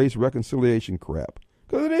do the race reconciliation crap.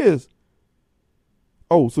 Because it is.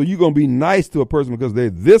 Oh, so you're going to be nice to a person because they're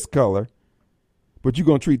this color, but you're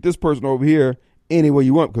going to treat this person over here any way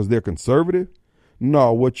you want because they're conservative?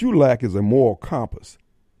 No, what you lack is a moral compass.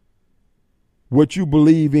 What you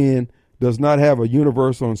believe in does not have a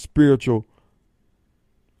universal and spiritual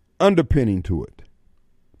underpinning to it.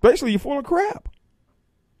 Basically, you're full of crap.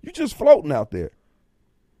 You're just floating out there.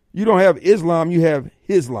 You don't have Islam, you have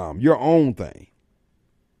Islam, your own thing.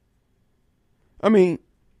 I mean,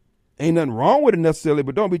 ain't nothing wrong with it necessarily,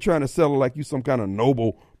 but don't be trying to sell it like you some kind of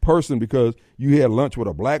noble person because you had lunch with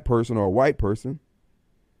a black person or a white person.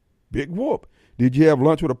 Big whoop. Did you have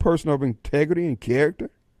lunch with a person of integrity and character?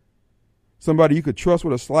 Somebody you could trust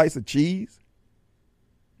with a slice of cheese?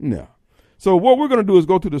 No. So what we're going to do is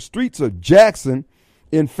go to the streets of Jackson.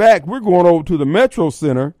 In fact, we're going over to the Metro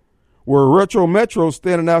Center where Retro Metro's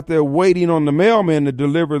standing out there waiting on the mailman to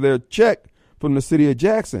deliver their check from the city of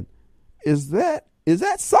Jackson. Is that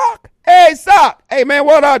Sock? Hey, Sock. Hey, man,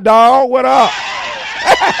 what up, dog? What up?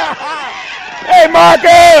 Hey,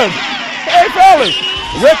 Marcus. Hey, fellas.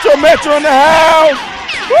 Retro Metro in the house.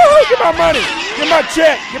 Woo-hoo, get my money. Get my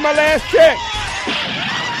check. Get my last check.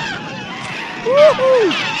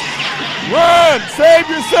 Woo-hoo. Run. Save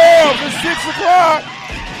yourselves. It's 6 o'clock.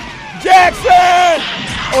 Jackson.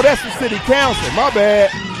 Oh, that's the city council. My bad.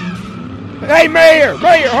 Hey, Mayor,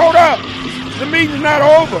 hold up. The meeting's not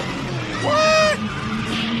over. What?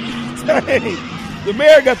 Dang. The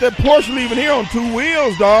mayor got that Porsche leaving here on 2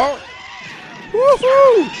 wheels, dog.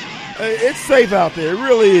 Woo-hoo. Hey, it's safe out there. It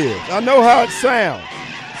really is. I know how it sounds.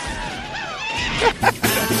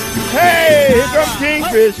 Hey, here comes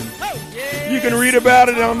Kingfish. You can read about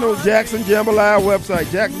it on the Jackson Jambalaya website,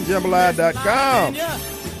 jacksonjambalaya.com.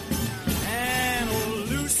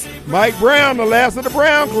 Mike Brown, the last of the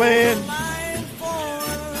Brown clan.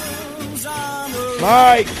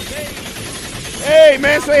 Mike. Hey,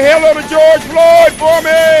 man, say hello to George Floyd for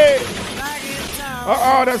me.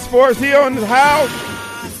 Uh-oh, that's Forrest Hill in the house.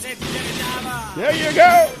 There you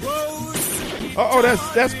go. Uh-oh,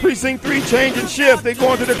 that's Precinct 3 changing shifts. They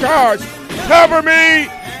going to the cars. Cover me.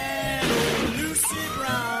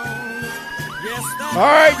 All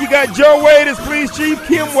right, you got Joe Wade as police chief,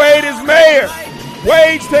 Kim Wade as mayor.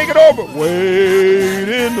 Wade's taking over. Wade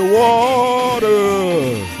in the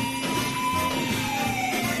water.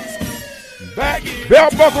 Back,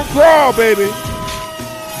 belt buckle crawl, baby.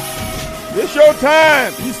 It's your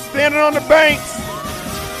time. You standing on the banks.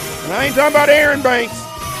 And I ain't talking about Aaron Banks.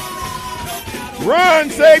 Run,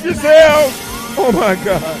 save yourselves. Oh, my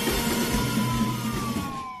God.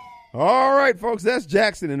 All right, folks, that's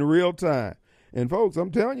Jackson in real time. And, folks,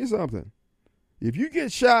 I'm telling you something. If you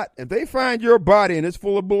get shot, if they find your body and it's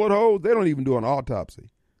full of bullet holes, they don't even do an autopsy.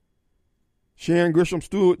 Sharon Grisham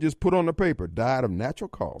Stewart just put on the paper, died of natural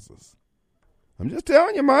causes. I'm just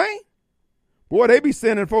telling you, man. Boy, they be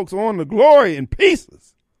sending folks on to glory in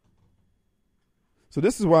pieces. So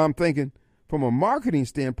this is why I'm thinking, from a marketing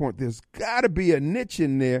standpoint, there's got to be a niche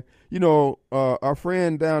in there. You know, our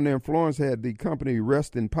friend down there in Florence had the company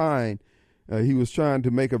Rest in Pine. He was trying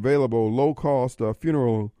to make available low-cost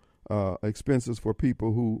funeral expenses for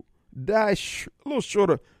people who die a little short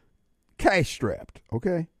of cash-strapped,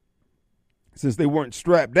 okay? Since they weren't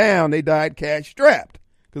strapped down, they died cash-strapped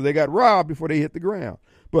because they got robbed before they hit the ground.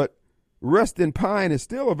 But Rest in Pine is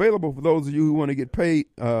still available for those of you who want to get buried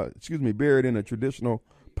in a traditional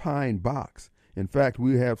pine box. In fact,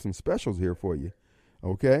 we have some specials here for you.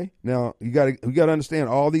 Okay. Now we got to understand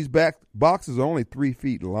all these back boxes are only 3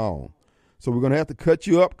 feet long, so we're gonna have to cut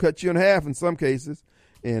you in half in some cases,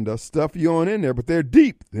 and stuff you on in there. But they're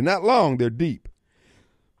deep. They're not long. They're deep.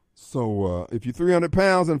 So if you're 300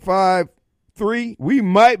 pounds and 5'3", we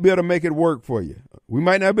might be able to make it work for you. We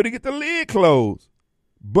might not be able to get the lid closed,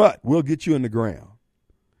 but we'll get you in the ground.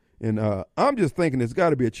 And I'm just thinking there's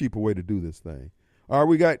got to be a cheaper way to do this thing. All right,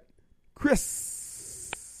 we got Chris.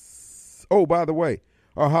 Oh, by the way,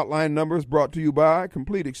 our hotline number is brought to you by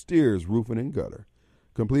Complete Exteriors Roofing and Gutter.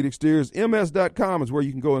 CompleteExteriorsMS.com is where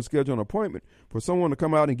you can go and schedule an appointment for someone to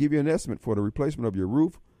come out and give you an estimate for the replacement of your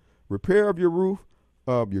roof, repair of your roof,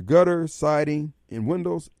 of your gutter, siding, and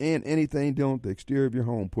windows, and anything dealing with the exterior of your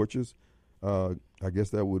home. Porches, I guess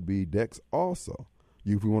that would be decks also.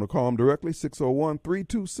 If you want to call them directly,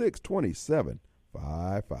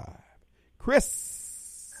 601-326-2755. Chris.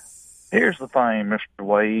 Here's the thing, Mr.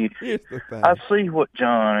 Wade. Here's the thing. I see what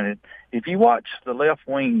John, if you watch the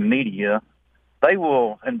left-wing media, they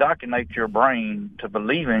will indoctrinate your brain to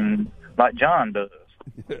believing like John does.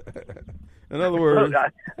 In other words,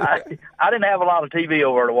 I didn't have a lot of TV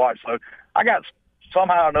over to watch, so I got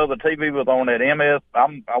somehow or another TV was on that MS. I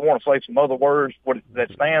want to say some other words, what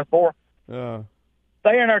that stands for.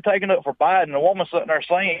 They in there taking up for Biden. The woman sitting there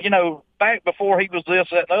saying, back before he was this,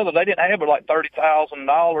 that, and the other, they didn't have it like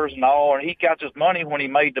 $30,000 and all, and he got his money when he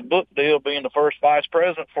made the book deal being the first vice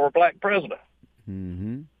president for a black president.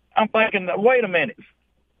 Mm-hmm. I'm thinking, wait a minute.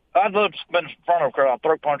 I'd love to spend in front of a crowd,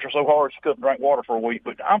 throat punch her so hard she couldn't drink water for a week.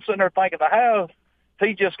 But I'm sitting there thinking, how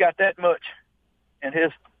he just got that much in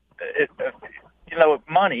his,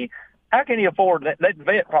 money? How can he afford that? That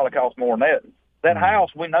vet probably costs more than that. That house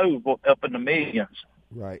we know up in the millions.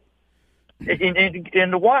 Right.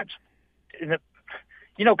 And to watch,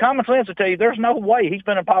 common sense will tell you there's no way. He's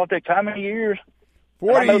been in politics how many years?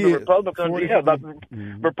 40 I know years. the Republicans,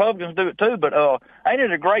 Republicans do it too. But ain't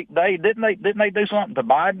it a great day? Didn't they do something to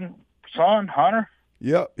Biden's son, Hunter?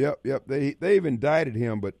 Yep. They've indicted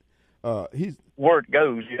him, but he's where it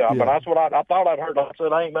goes. Yeah. But that's what I thought I'd heard. I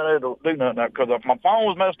said I ain't been able to do nothing because my phone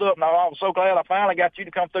was messed up, and I was so glad I finally got you to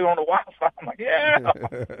come through on the Wi-Fi. I'm like, yeah.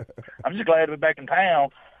 I'm just glad to be back in town.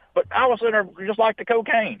 But I was sitting there just like the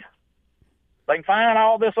cocaine. They can find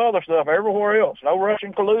all this other stuff everywhere else. No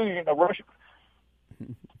Russian collusion, no Russian.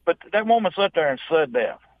 But that woman sat there and said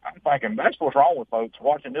that. I'm thinking, that's what's wrong with folks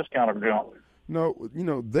watching this kind of junk. No,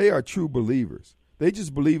 they are true believers. They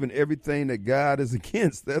just believe in everything that God is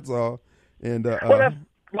against. That's all. And that's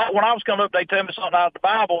like when I was coming up, they tell me something out of the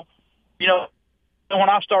Bible. And when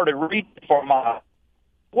I started reading for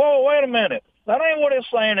whoa, wait a minute. That ain't what it's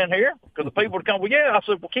saying in here. Because the people would come, I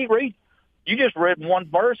said, well, keep reading. You just read one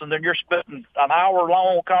verse, and then you're spending an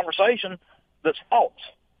hour-long conversation that's false.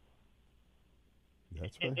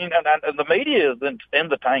 That's right. And the media is in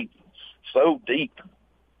the tank so deep.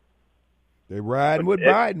 They're riding with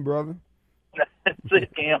Biden, brother. That's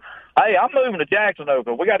it, Kim. Hey, I'm moving to Jackson,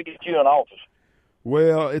 Oklahoma. We got to get you in office.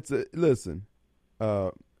 Well, listen.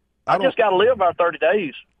 I just got to live our 30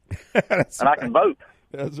 days, and I can vote.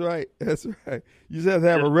 That's right. You just have to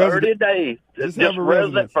have a resident. 30 days. Just have a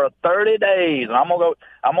resident for 30 days. And I'm gonna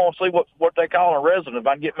see what they call a resident. If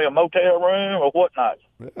I can get me a motel room or whatnot.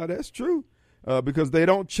 Yeah, that's true. Because they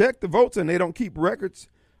don't check the votes and they don't keep records.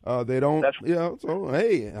 They don't. So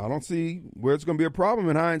hey, I don't see where it's going to be a problem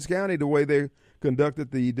in Hinds County the way they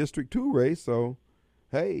conducted the District 2 race. So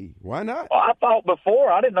hey, why not? Well, I thought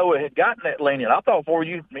before, I didn't know it had gotten that lenient. I thought before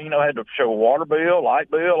you had to show a water bill,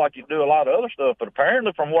 light bill, like you do a lot of other stuff. But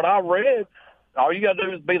apparently, from what I read, all you got to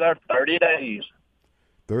do is be there 30 days.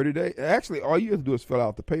 30 days? Actually, all you have to do is fill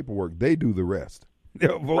out the paperwork. They do the rest.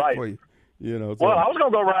 They'll vote for you. Well, I was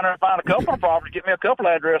going to go around there and find a couple of properties, get me a couple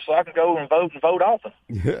of addresses so I can go and vote often.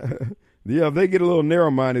 Yeah, they get a little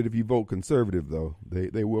narrow-minded if you vote conservative, though.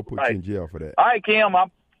 They will put you in jail for that. All right, Kim, I'm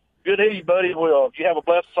good to hear you, buddy. Well, you have a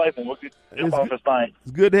blessed, safe one. We'll jump off this thing.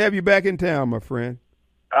 It's good to have you back in town, my friend.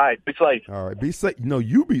 All right, be safe. All right, be safe. No,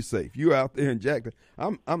 you be safe. You out there in Jackson.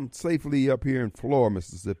 I'm safely up here in Florida,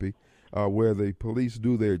 Mississippi, where the police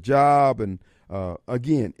do their job. And,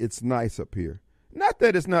 again, it's nice up here. Not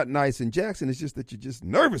that it's not nice in Jackson. It's just that you're just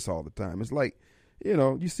nervous all the time. It's like,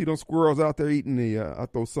 you see those squirrels out there eating I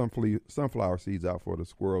throw sunflower seeds out for the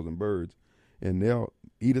squirrels and birds. And they'll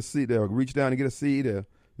eat a seed. They'll reach down and get a seed. They'll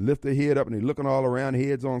lift their head up, and they're looking all around,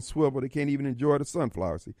 heads on swivel. They can't even enjoy the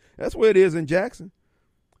sunflower seed. That's where it is in Jackson.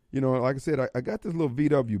 Like I said, I got this little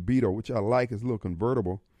VW Beetle, which I like. It's a little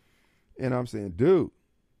convertible. And I'm saying, dude,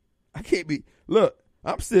 I can't be. Look,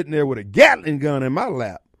 I'm sitting there with a Gatling gun in my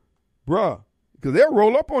lap. Bruh. Because they'll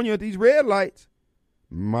roll up on you at these red lights.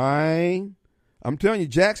 Mine. I'm telling you,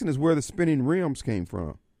 Jackson is where the spinning rims came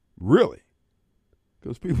from. Really.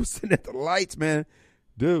 Because people sitting at the lights, man.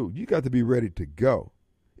 Dude, you got to be ready to go.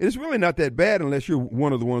 It's really not that bad unless you're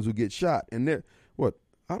one of the ones who get shot. And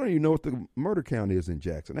I don't even know what the murder count is in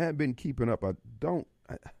Jackson. I haven't been keeping up. Do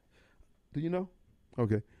you know?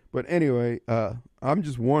 Okay. But anyway, I'm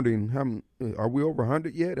just wondering, are we over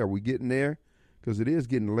 100 yet? Are we getting there? Because it is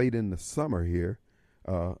getting late in the summer here.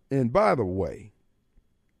 And by the way,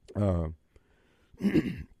 I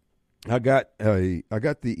got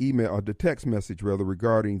the email, or the text message rather,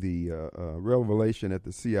 regarding the revelation that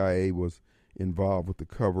the CIA was involved with the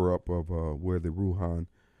cover-up of where the Wuhan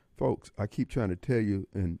folks. I keep trying to tell you,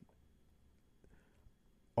 and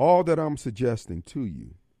all that I'm suggesting to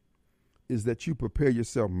you is that you prepare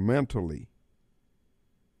yourself mentally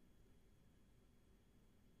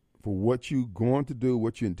for what you're going to do,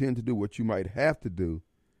 what you intend to do, what you might have to do,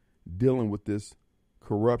 dealing with this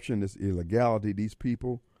corruption, this illegality. These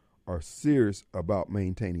people are serious about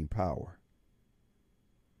maintaining power.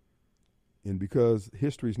 And because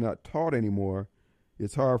history is not taught anymore,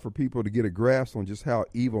 it's hard for people to get a grasp on just how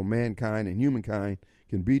evil mankind and humankind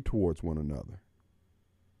can be towards one another.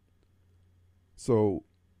 So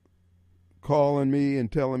calling me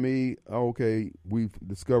and telling me, okay, we've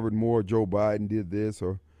discovered more, Joe Biden did this,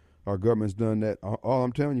 or our government's done that. All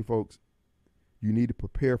I'm telling you, folks, you need to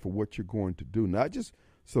prepare for what you're going to do. Not just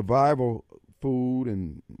survival, food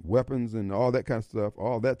and weapons and all that kind of stuff.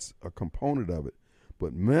 All that's a component of it.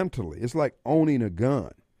 But mentally, it's like owning a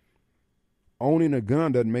gun. Owning a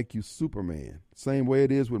gun doesn't make you Superman. Same way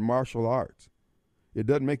it is with martial arts. It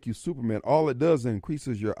doesn't make you Superman. All it does is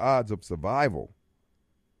increases your odds of survival.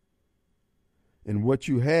 And what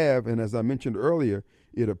you have, and as I mentioned earlier,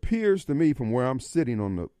 it appears to me from where I'm sitting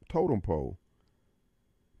on the totem pole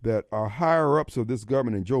that our higher-ups of this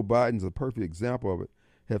government, and Joe Biden's a perfect example of it,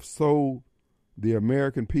 have sold the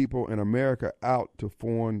American people and America out to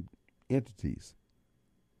foreign entities.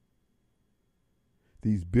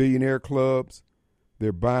 These billionaire clubs,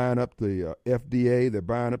 they're buying up the FDA, they're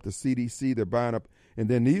buying up the CDC, they're buying up, and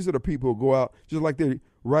then these are the people who go out, just like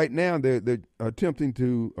right now they're attempting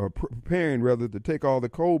to, preparing rather, to take all the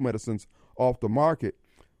cold medicines off the market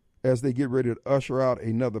as they get ready to usher out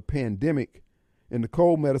another pandemic. And the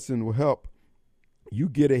cold medicine will help you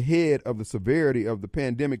get ahead of the severity of the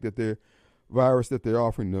pandemic virus that they're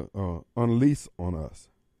offering to unleash on us.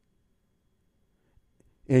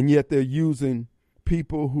 And yet they're using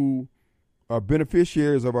people who are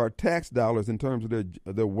beneficiaries of our tax dollars in terms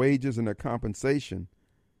of their wages and their compensation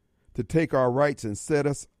to take our rights and set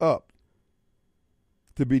us up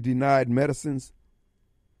to be denied medicines,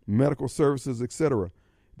 medical services, etc.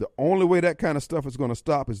 The only way that kind of stuff is going to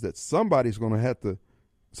stop is that somebody's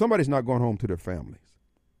not going home to their families.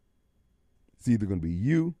 It's either going to be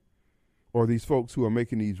you or these folks who are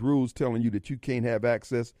making these rules telling you that you can't have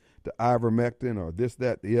access to ivermectin or this,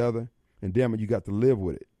 that, the other, and damn it, you got to live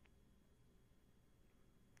with it.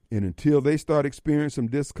 And until they start experiencing some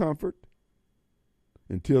discomfort,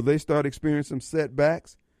 until they start experiencing some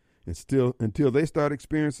setbacks, and until they start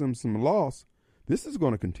experiencing some loss, this is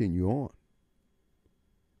going to continue on.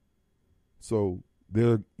 So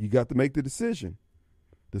you got to make the decision.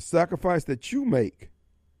 The sacrifice that you make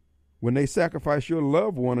when they sacrifice your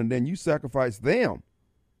loved one and then you sacrifice them,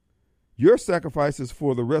 your sacrifice is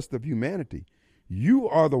for the rest of humanity. You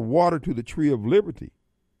are the water to the tree of liberty.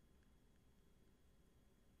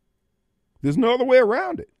 There's no other way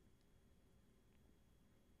around it.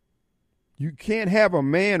 You can't have a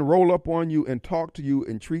man roll up on you and talk to you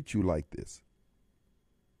and treat you like this.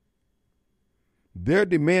 They're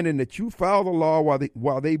demanding that you follow the law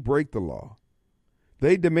while they break the law.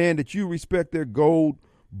 They demand that you respect their gold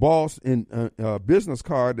boss and business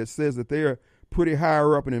card that says that they're pretty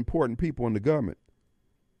higher up and important people in the government.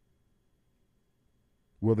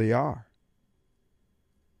 Well, they are.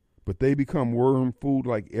 But they become worm food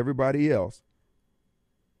like everybody else.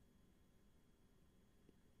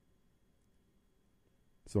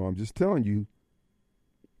 So I'm just telling you,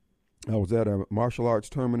 I was at a martial arts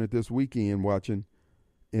tournament this weekend watching,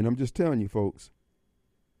 and I'm just telling you, folks,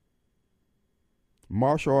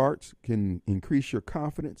 martial arts can increase your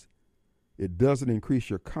confidence. It doesn't increase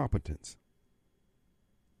your competence.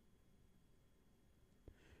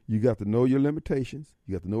 You got to know your limitations.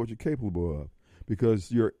 You got to know what you're capable of,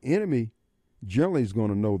 because your enemy generally is going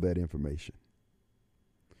to know that information.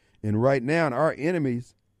 And right now, our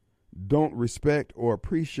enemies don't respect or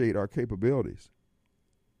appreciate our capabilities.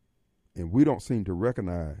 And we don't seem to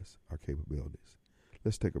recognize our capabilities.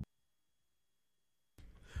 Let's take a break.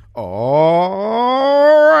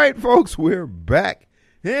 All right, folks, we're back.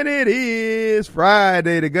 And it is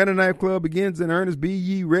Friday. The Gun and Knife Club begins in earnest. Be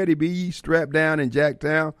ye ready. Be ye strapped down in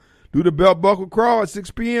Jacktown. Do the belt buckle crawl at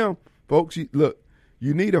 6 p.m. Folks, look,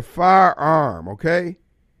 you need a firearm, okay?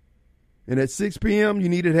 And at 6 p.m., you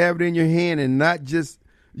need to have it in your hand and not just,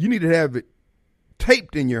 you need to have it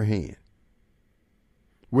taped in your hand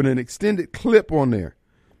with an extended clip on there.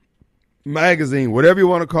 Magazine, whatever you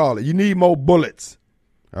want to call it. You need more bullets,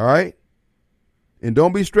 all right? And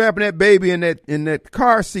don't be strapping that baby in that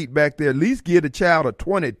car seat back there. At least give the child a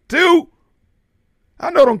 22.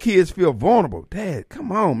 I know them kids feel vulnerable. Dad,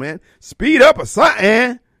 come on, man. Speed up or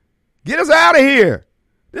something. Get us out of here.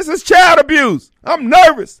 This is child abuse. I'm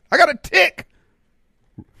nervous. I got a tick.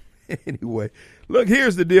 Anyway, look,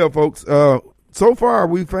 here's the deal, folks. So far,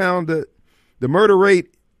 we found that the murder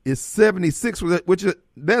rate is 76, which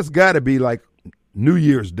that's got to be like New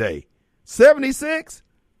Year's Day. 76?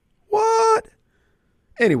 What?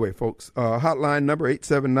 Anyway, folks, hotline number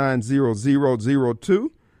 879-0002.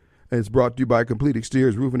 It's brought to you by Complete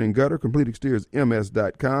Exteriors Roofing and Gutter,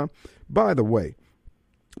 CompleteExteriorsMS.com. By the way,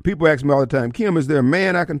 people ask me all the time, Kim, is there a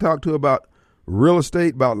man I can talk to about real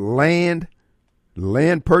estate, about land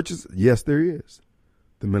purchase? Yes, there is.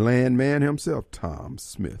 The Land Man himself, Tom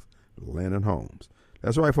Smith, Land and Homes.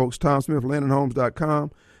 That's right, folks, Tom Smith,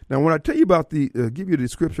 LandandHomes.com. Now, when I tell you about give you a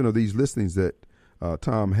description of these listings that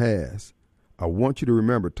Tom has, I want you to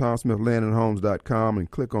remember TomSmithLandandHomes.com and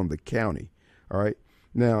click on the county. All right.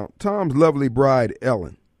 Now, Tom's lovely bride,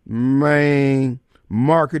 Ellen, man,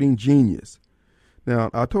 marketing genius. Now,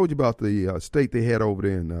 I told you about the estate they had over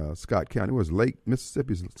there in Scott County. It was Lake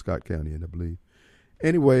Mississippi's Scott County, I believe.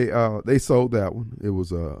 Anyway, they sold that one. It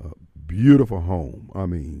was a beautiful home. I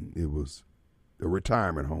mean, it was a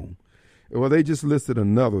retirement home. Well, they just listed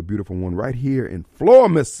another beautiful one right here in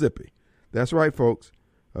Florida, Mississippi. That's right, folks.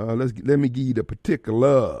 Let me give you the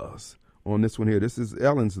particulars on this one here. This is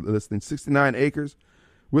Ellen's listing, 69 acres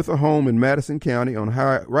with a home in Madison County on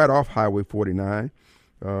right off Highway 49.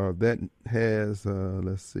 That has,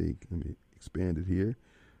 let's see, let me expand it here.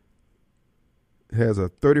 It has a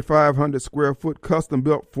 3,500 square foot custom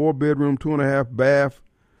built 4-bedroom, 2.5 bath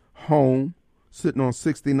home sitting on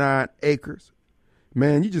 69 acres.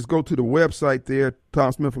 Man, you just go to the website there,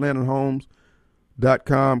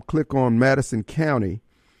 TomSmithLandandHomes.com, click on Madison County,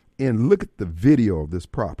 and look at the video of this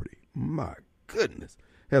property. My goodness.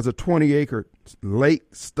 Has a 20-acre lake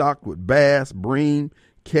stocked with bass, bream,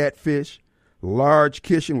 catfish, large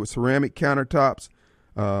kitchen with ceramic countertops.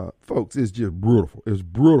 Folks, it's just beautiful. It's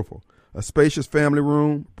beautiful. A spacious family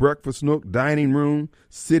room, breakfast nook, dining room,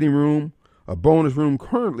 sitting room, a bonus room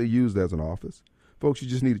currently used as an office. Folks, you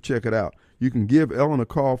just need to check it out. You can give Ellen a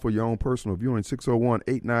call for your own personal viewing,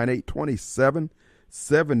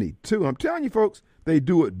 601-898-2772. I'm telling you, folks, they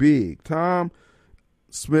do it big. Tom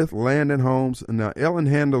Smith Land and Homes. And now Ellen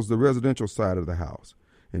handles the residential side of the house,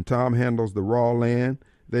 and Tom handles the raw land.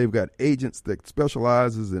 They've got agents that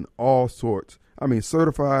specializes in all sorts. I mean,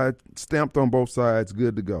 certified, stamped on both sides,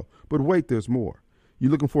 good to go. But wait, there's more.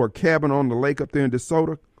 You're looking for a cabin on the lake up there in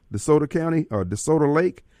DeSoto County, or DeSoto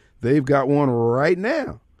Lake? They've got one right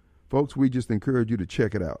now. Folks, we just encourage you to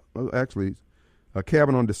check it out. Actually, a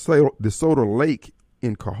cabin on DeSoto Lake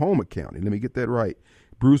in Coahoma County. Let me get that right.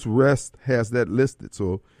 Bruce Rest has that listed.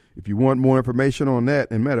 So if you want more information on that,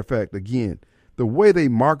 and matter of fact, again, the way they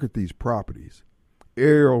market these properties,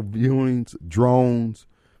 aerial viewings, drones,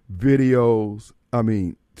 videos, I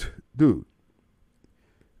mean, dude,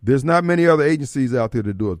 there's not many other agencies out there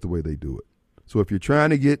that do it the way they do it. So if you're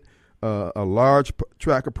trying to get a large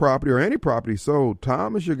tract of property or any property sold,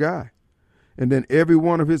 Tom is your guy. And then every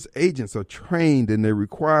one of his agents are trained and they're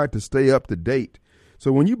required to stay up to date.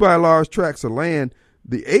 So when you buy large tracts of land,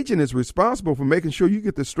 the agent is responsible for making sure you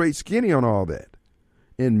get the straight skinny on all that.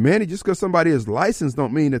 And many, just because somebody is licensed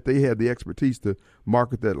don't mean that they have the expertise to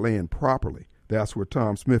market that land properly. That's where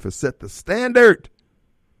Tom Smith has set the standard.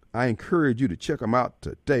 I encourage you to check them out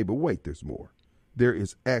today. But wait, there's more. There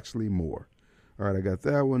is actually more. All right, I got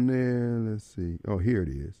that one there. Let's see. Oh, here it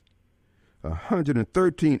is.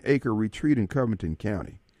 113-acre retreat in Covington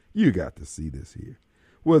County. You got to see this here.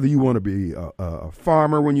 Whether you want to be a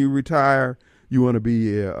farmer when you retire, you want to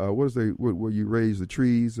be where you raise the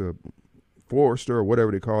trees, a forester or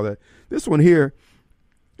whatever they call that. This one here,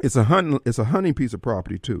 it's a hunting piece of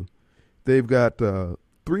property too. They've got 3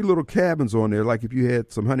 little cabins on there. Like if you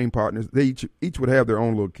had some hunting partners, they each would have their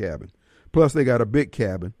own little cabin. Plus they got a big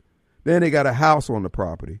cabin. Then they got a house on the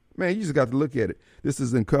property. Man, you just got to look at it. This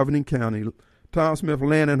is in Covington County.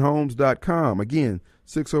 TomSmithLandandHomes.com. Again,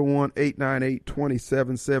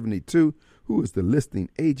 601-898-2772. Who is the listing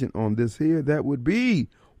agent on this here? That would be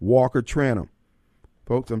Walker Tranum.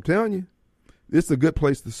 Folks, I'm telling you, it's a good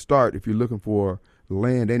place to start if you're looking for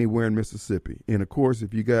land anywhere in Mississippi. And of course,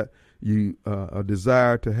 if you got a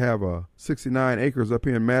desire to have 69 acres up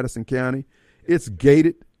here in Madison County, it's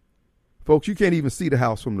gated. Folks, you can't even see the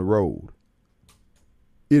house from the road.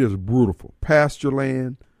 It is beautiful. Pasture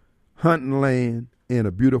land, hunting land, and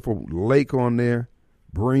a beautiful lake on there.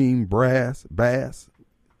 Bream, bass.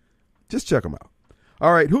 Just check them out.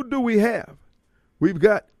 All right, who do we have? We've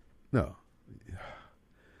got, no.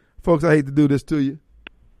 Folks, I hate to do this to you.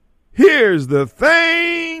 Here's the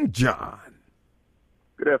thing, John.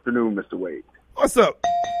 Good afternoon, Mr. Wade. What's up?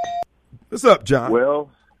 What's up, John?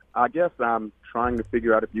 Well, I guess I'm trying to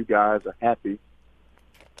figure out if you guys are happy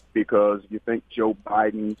because you think Joe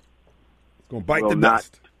Biden gonna bite will the not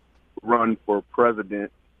dust. Run for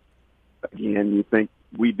president again. You think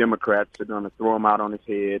we Democrats are going to throw him out on his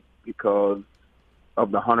head because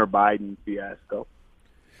of the Hunter Biden fiasco.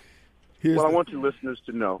 Here's I want you listeners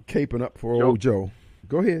to know. Caping up for old Joe.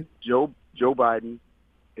 Go ahead. Joe Biden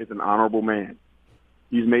is an honorable man.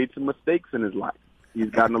 He's made some mistakes in his life. He's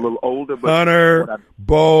gotten a little older. But Hunter,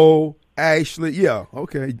 Bo, Ashley, yeah,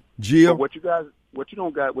 okay, Jill. What you guys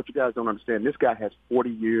don't understand. This guy has 40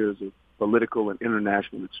 years of political and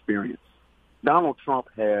international experience. Donald Trump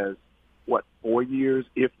has 4 years,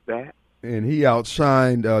 if that. And he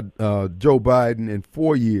outshined Joe Biden in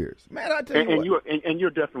 4 years. Man, I tell you what. And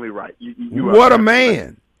you're definitely right. What a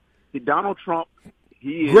man! Right. Donald Trump,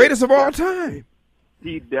 he is greatest of all time.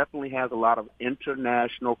 He definitely has a lot of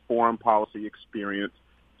international foreign policy experience.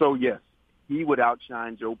 So yes, he would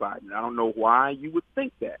outshine Joe Biden. I don't know why you would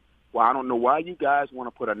think that. Well, I don't know why you guys want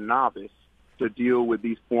to put a novice to deal with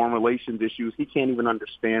these foreign relations issues. He can't even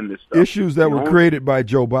understand this stuff. Issues that were created by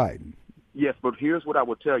Joe Biden. Yes, but here's what I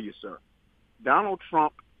will tell you, sir. Donald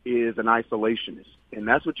Trump is an isolationist, and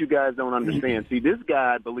that's what you guys don't understand. See, this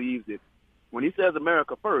guy believes that when he says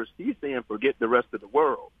America first, he's saying forget the rest of the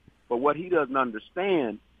world. But what he doesn't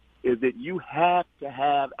understand is that you have to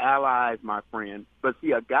have allies, my friend. But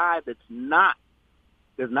see, a guy does not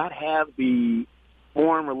have the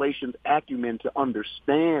foreign relations acumen to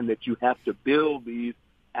understand that you have to build these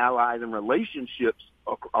allies and relationships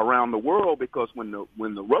around the world, because when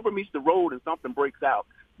the rubber meets the road and something breaks out,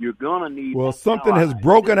 you're gonna need. Well, something has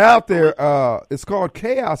broken out there. It's called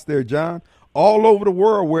chaos there, John. All over the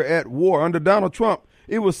world, we're at war under Donald Trump.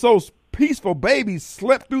 It was so peaceful, babies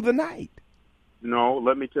slept through the night. No,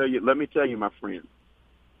 let me tell you, my friend.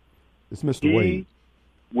 It's Mr. Wade.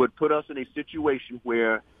 He would put us in a situation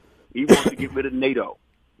where he wants to get rid of NATO.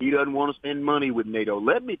 He doesn't want to spend money with NATO.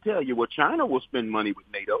 Let me tell you, China will spend money with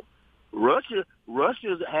NATO. Russia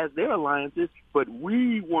has their alliances, but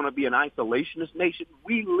we want to be an isolationist nation.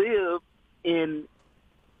 We live in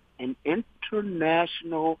an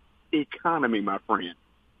international economy, my friend.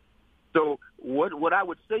 So what I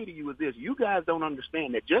would say to you is this: you guys don't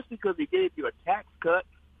understand that just because he gave you a tax cut,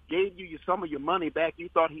 gave you some of your money back, you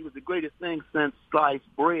thought he was the greatest thing since sliced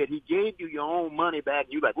bread. He gave you your own money back.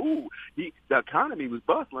 You like, ooh, the economy was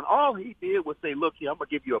bustling. All he did was say, look here, I'm going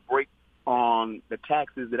to give you a break on the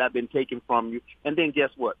taxes that I've been taking from you. And then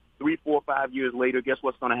guess what? 3, 4, 5 years later, guess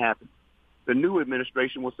what's going to happen? The new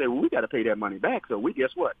administration will say, well, we got to pay that money back. So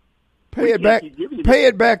guess what? Pay it back. Pay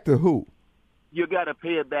it back to who? You got to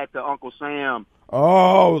pay it back to Uncle Sam.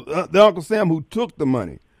 Oh, the Uncle Sam who took the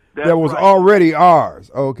money. That was right. already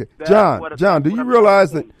ours. Okay. John, do you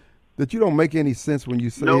realize that you don't make any sense when you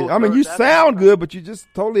say it? I mean, you sound good, but you're just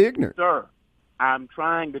totally ignorant. Sir, I'm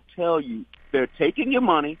trying to tell you, they're taking your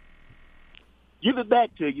money, give it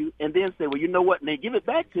back to you, and then say, well, you know what? And they give it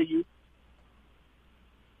back to you,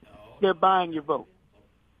 they're buying your vote.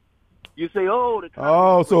 You say,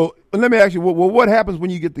 so let me ask you, well, what happens when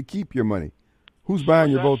you get to keep your money? Who's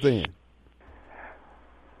buying your vote then?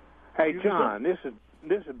 Hey, John, this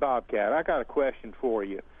is Bobcat. I got a question for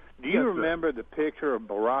you. Do you remember the picture of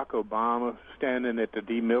Barack Obama standing at the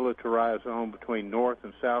demilitarized zone between North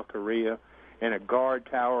and South Korea in a guard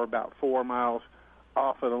tower about 4 miles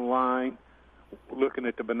off of the line, looking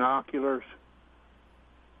at the binoculars?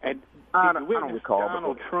 And I don't recall.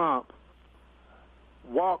 Donald Trump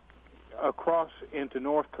walk across into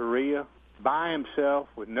North Korea by himself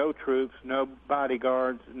with no troops, no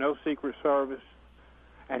bodyguards, no Secret Service,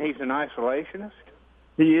 and he's an isolationist?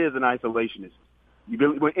 He is an isolationist.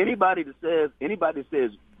 When anybody says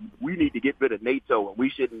we need to get rid of NATO and we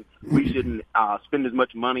shouldn't spend as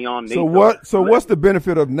much money on NATO. So what's the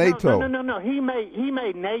benefit of NATO? No. He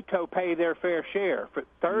made NATO pay their fair share for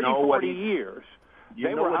 40 years.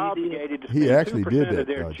 They were obligated to spend 2% of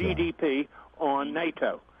their GDP on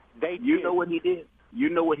NATO. You know what he did?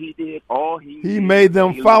 He made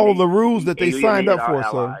them follow the rules that they signed up for,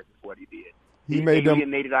 sir. What he did. He made them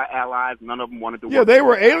alienated our allies. None of them wanted to work. Yeah, they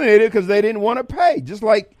were alienated because they didn't want to pay. Just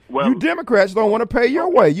like you Democrats don't want to pay your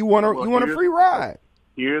way. You want a free ride.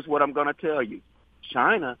 Here's what I'm going to tell you.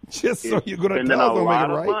 China just so you're going to spending tell a them lot make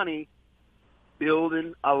it of right. money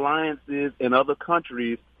building alliances in other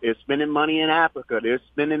countries. They're spending money in Africa. They're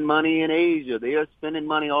spending money in Asia. They are spending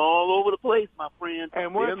money all over the place, my friend.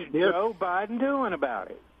 And what's Joe Biden doing about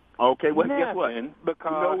it? Okay, well, guess what?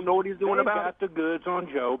 Because you know what he's doing about got the goods on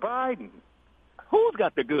Joe Biden. Who's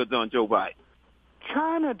got the goods on Joe Biden?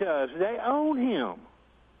 China does. They own him.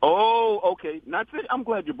 Oh, okay. I'm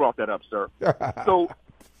glad you brought that up, sir. So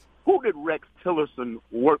who did Rex Tillerson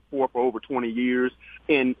work for over 20 years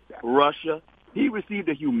in Russia? He received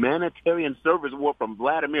a humanitarian service award from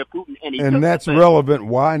Vladimir Putin. And that's relevant.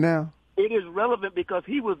 Why now? It is relevant because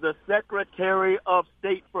he was the Secretary of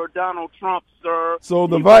State for Donald Trump, sir. So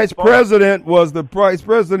the vice president was the vice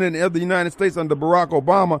president of the United States under Barack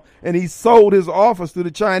Obama, and he sold his office to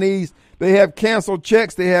the Chinese. They have canceled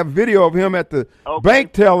checks. They have video of him at the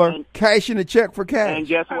bank teller cashing a check for cash. And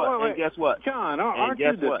guess what? Wait. And guess what? John, aren't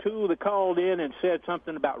you the tool that called in and said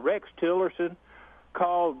something about Rex Tillerson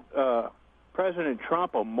called President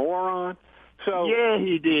Trump a moron? So yeah,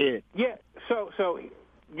 he did. Yeah. So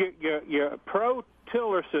you're pro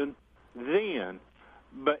Tillerson then,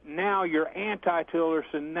 but now you're anti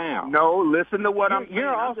Tillerson now. No, listen to what I'm saying.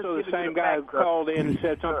 You're also the same guy who called in and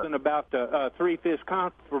said something about the 3/5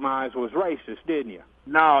 compromise was racist, didn't you?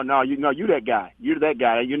 No, you that guy. You're that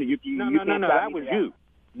guy. You No, that was you.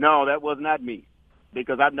 No, that was not me,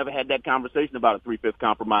 because I've never had that conversation about a 3/5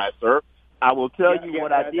 compromise, sir. I will tell you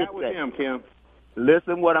what I did that was say. him, Kim.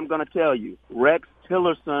 Listen what I'm going to tell you. Rex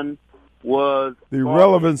Tillerson was the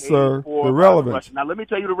relevance, sir. The relevance. Now, let me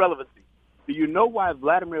tell you the relevancy. Do you know why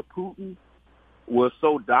Vladimir Putin was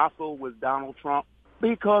so docile with Donald Trump?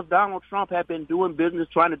 Because Donald Trump had been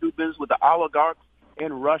trying to do business with the oligarchs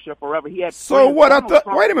in Russia forever. He had. So what?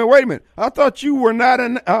 Wait a minute. I thought you were not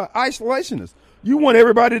an isolationist. You want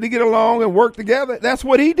everybody to get along and work together. That's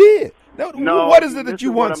what he did. No, what is it that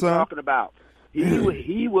you want, what I'm son? Talking about.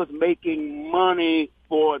 He was making money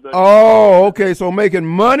for the. Oh, okay. So making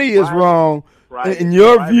money is wrong in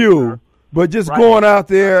your view, but just going out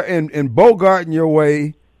there and bogarting your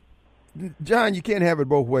way, John, you can't have it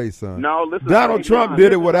both ways, son. No, listen. Donald Trump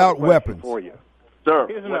did it without weapons. For you. Sir,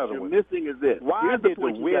 here's what another you're one. missing is this. Why did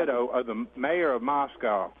the widow of the mayor of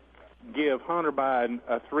Moscow give Hunter Biden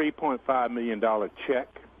a $3.5 million check?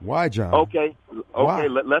 Why, John? Okay. Why?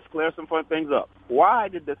 Let's clear some fun things up. Why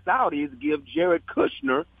did the Saudis give Jared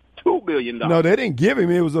Kushner $2 billion? No, they didn't give him.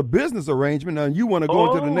 It was a business arrangement. Now, you want to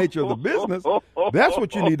go into the nature of the business. That's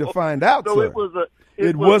what you need to find out, so sir.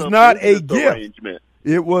 It was not a gift. Arrangement.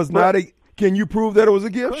 It was not a. Can you prove that it was a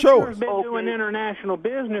gift? Show us. Kushner's been doing international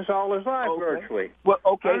business all his life, virtually. Well,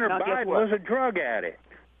 okay. Hunter now Biden guess what? was a drug addict.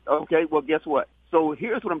 Okay. Well, guess what? So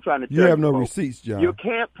here's what I'm trying to tell you. You have no folks. receipts, John. You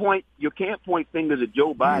can't point fingers at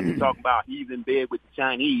Joe Biden talking about he's in bed with the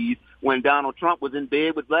Chinese when Donald Trump was in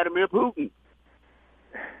bed with Vladimir Putin.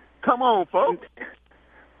 Come on, folks.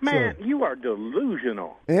 Man, you are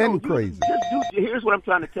delusional. And crazy. Here's what I'm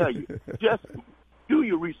trying to tell you. Just do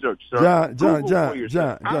your research, sir.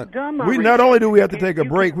 John. We not only do we have to take a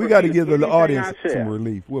break, we got to give the audience some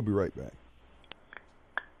relief. We'll be right back.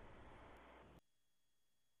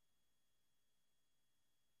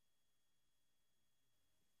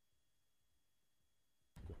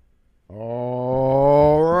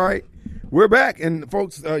 All right, we're back, and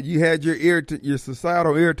folks, you had your irritant, your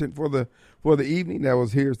societal irritant for the evening. That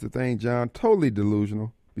was Here's the Thing, John. Totally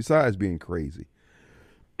delusional. Besides being crazy,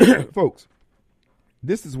 folks.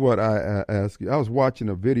 This is what I ask you. I was watching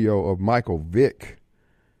a video of Michael Vick,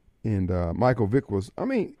 and Michael Vick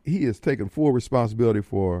he has taken full responsibility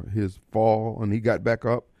for his fall, and he got back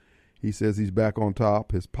up. He says he's back on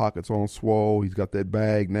top. His pockets on swole. He's got that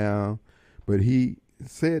bag now, but he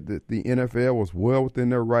said that the NFL was well within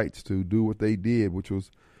their rights to do what they did, which was,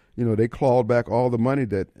 they clawed back all the money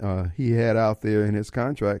that he had out there in his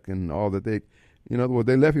contract and all that they, in other words,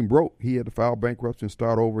 they left him broke. He had to file bankruptcy and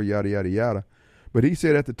start over, yada, yada, yada. But he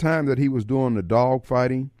said at the time that he was doing the dog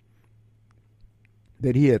fighting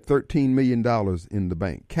that he had $13 million in the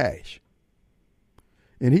bank, cash.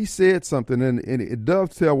 And he said something, and it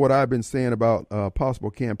dovetails what I've been saying about possible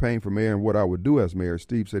campaign for mayor and what I would do as mayor.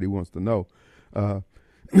 Steve said he wants to know.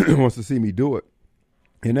 Wants to see me do it.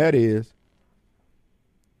 And that is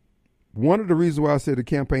one of the reasons why I said the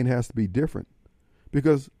campaign has to be different,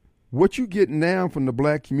 because what you get now from the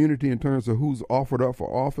black community in terms of who's offered up for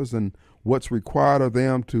office and what's required of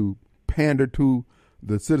them to pander to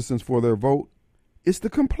the citizens for their vote, is to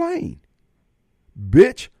complain.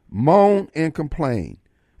 Bitch, moan, and complain.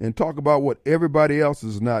 and talk about what everybody else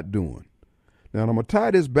is not doing. Now, I'm going to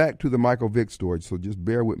tie this back to the Michael Vick story, so just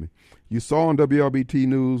bear with me. You saw on WLBT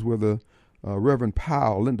News where the Reverend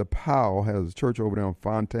Powell, Linda Powell, has a church over there on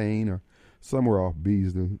Fontaine or somewhere off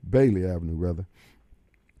Bailey Avenue, rather.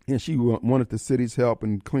 And she wanted the city's help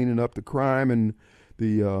in cleaning up the crime and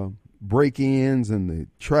the break-ins and the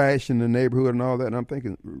trash in the neighborhood and all that. And I'm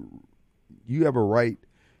thinking, you have a right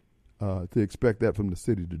to expect that from the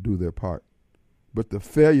city to do their part. But the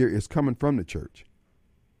failure is coming from the church.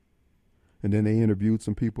 And then they interviewed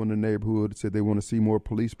some people in the neighborhood, said they want to see more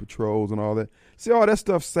police patrols and all that. See, all that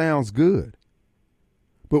stuff sounds good.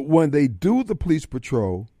 But when they do the police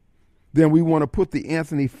patrol, then we want to put the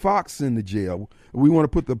Anthony Fox in the jail. We want to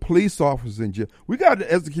put the police officers in jail. We got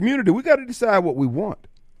to, as a community, we got to decide what we want.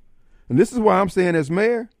 And this is why I'm saying, as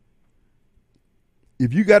mayor,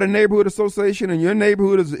 if you got a neighborhood association and your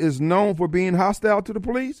neighborhood is known for being hostile to the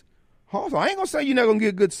police, I ain't going to say you're not going to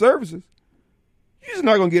get good services. You're just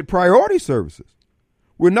not going to get priority services.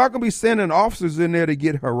 We're not going to be sending officers in there to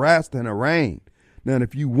get harassed and arraigned. Now,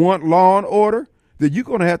 if you want law and order, then you're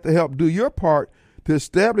going to have to help do your part to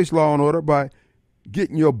establish law and order by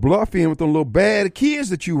getting your bluff in with the little bad kids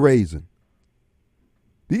that you're raising.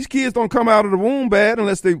 These kids don't come out of the womb bad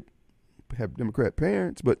unless they have Democrat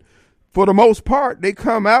parents, but for the most part, they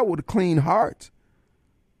come out with clean hearts.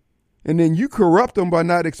 And then you corrupt them by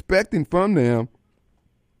not expecting from them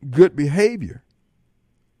good behavior.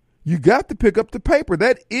 You got to pick up the paper.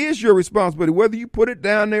 That is your responsibility, whether you put it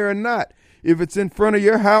down there or not. If it's in front of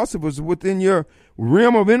your house, if it's within your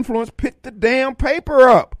realm of influence, pick the damn paper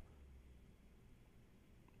up.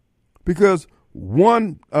 Because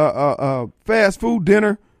one fast food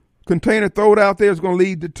dinner container thrown out there is going to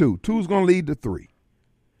lead to two. Two's going to lead to three.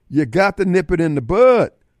 You got to nip it in the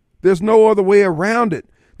bud. There's no other way around it.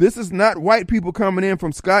 This is not white people coming in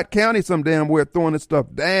from Scott County some damn where throwing this stuff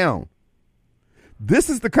down. This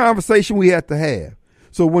is the conversation we have to have.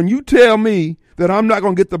 So when you tell me that I'm not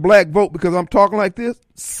going to get the black vote because I'm talking like this,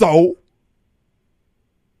 so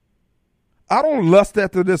I don't lust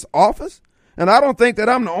after this office, and I don't think that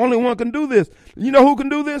I'm the only one who can do this. You know who can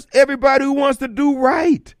do this? Everybody who wants to do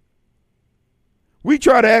right. We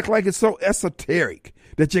try to act like it's so esoteric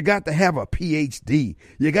that you got to have a PhD.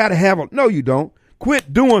 You got to have a, no, you don't.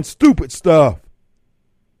 Quit doing stupid stuff.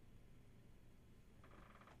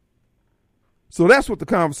 So that's what the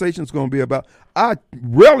conversation is going to be about. I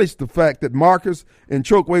relish the fact that Marcus and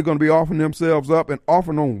Chokwe are going to be offering themselves up and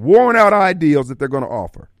offering on worn out ideals that they're going to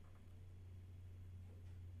offer.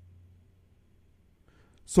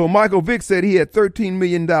 So Michael Vick said he had $13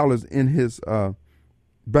 million in his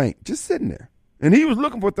bank, just sitting there. And he was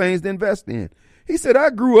looking for things to invest in. He said,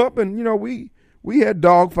 I grew up and, you know, we had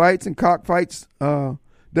dog fights and cockfights down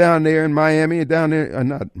there in Miami and down there,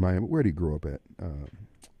 not Miami, where did he grow up at?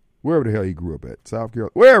 Wherever the hell he grew up at, South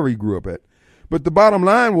Carolina, wherever he grew up at. But the bottom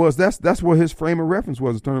line was that's what his frame of reference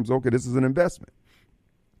was in terms of, okay, this is an investment.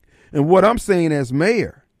 And what I'm saying as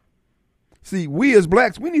mayor, see, we as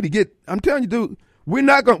blacks, we need to get, I'm telling you, dude, we're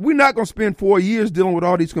not gonna spend 4 years dealing with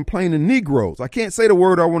all these complaining Negroes. I can't say the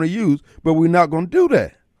word I want to use, but we're not gonna do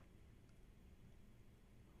that.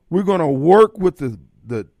 We're gonna work with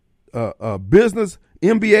the business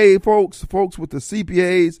MBA folks with the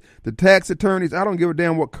CPAs, the tax attorneys. I don't give a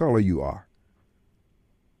damn what color you are.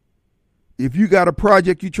 If you got a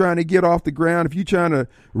project you're trying to get off the ground, if you're trying to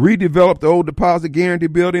redevelop the old deposit guarantee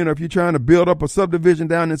building, or if you're trying to build up a subdivision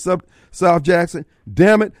down in South Jackson,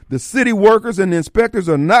 damn it, the city workers and the inspectors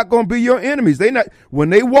are not going to be your enemies. When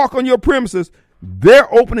they walk on your premises,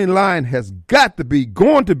 their opening line has got to be,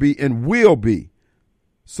 going to be, and will be,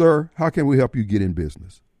 sir, how can we help you get in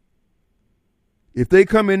business? If they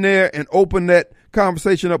come in there and open that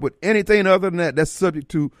conversation up with anything other than that, that's subject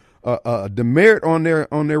to a demerit on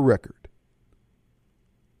their record.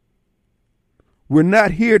 We're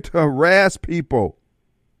not here to harass people.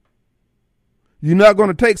 You're not going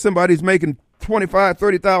to take somebody who's making $25,000,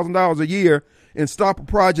 $30,000 a year and stop a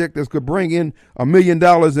project that could bring in $1 million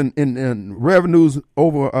in revenues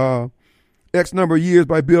over X number of years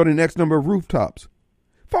by building X number of rooftops.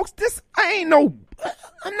 Folks,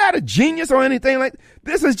 I'm not a genius or anything like that.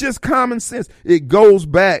 This is just common sense. It goes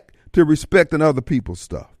back to respecting other people's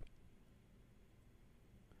stuff.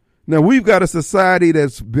 Now, we've got a society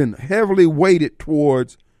that's been heavily weighted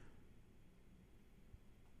towards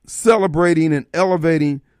celebrating and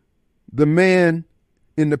elevating the man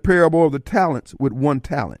in the parable of the talents with one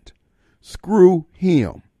talent. Screw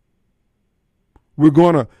him. We're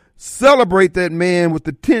going to celebrate that man with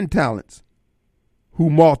the 10 talents who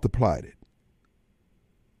multiplied it.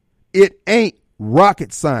 It ain't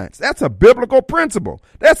rocket science. That's a biblical principle.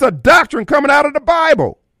 That's a doctrine coming out of the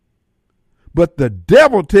Bible. But the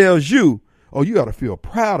devil tells you, oh, you ought to feel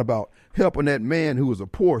proud about helping that man who was a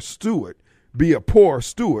poor steward be a poor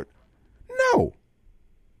steward. No.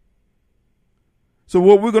 So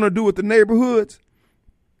what we're going to do with the neighborhoods,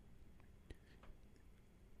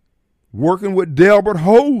 working with Delbert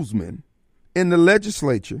Holzman in the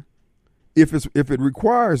legislature, if it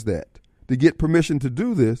requires that to get permission to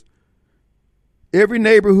do this, every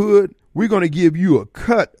neighborhood, we're going to give you a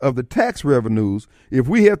cut of the tax revenues. If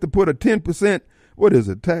we have to put a 10%, what is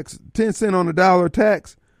it, tax, 10 cent on the dollar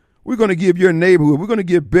tax, we're going to give your neighborhood, we're going to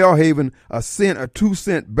give Belhaven a cent or 2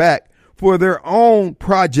 cents back for their own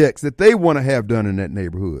projects that they want to have done in that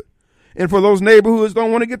neighborhood. And for those neighborhoods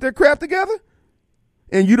don't want to get their crap together,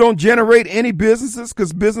 and you don't generate any businesses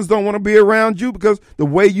because business don't want to be around you because the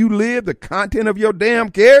way you live, the content of your damn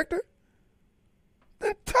character,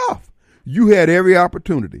 then tough. You had every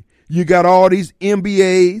opportunity. You got all these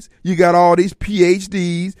MBAs, you got all these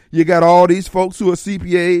PhDs, you got all these folks who are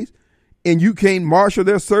CPAs, and you can't marshal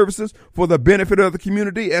their services for the benefit of the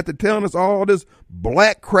community after telling us all this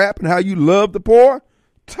black crap and how you love the poor?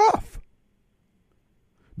 Tough.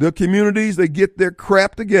 The communities, they get their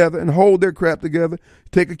crap together and hold their crap together.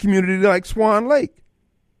 Take a community like Swan Lake.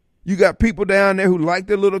 You got people down there who like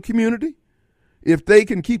their little community. If they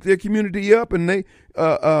can keep their community up and they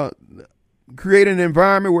create an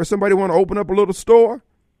environment where somebody want to open up a little store,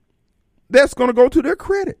 that's going to go to their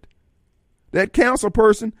credit. That council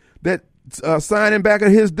person that signing back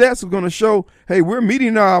at his desk is going to show, hey, we're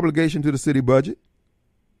meeting our obligation to the city budget.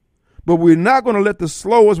 But we're not going to let the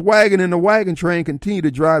slowest wagon in the wagon train continue to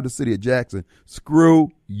drive the city of Jackson.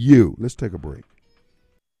 Screw you. Let's take a break.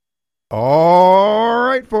 All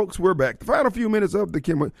right, folks, we're back. The final few minutes of the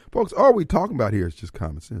Kim. Folks, all we talking about here is just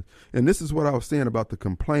common sense. And this is what I was saying about the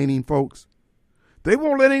complaining folks. They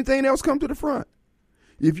won't let anything else come to the front.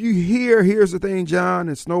 If you here's the thing, John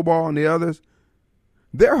and Snowball and the others,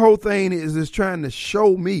 their whole thing is trying to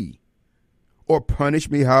show me or punish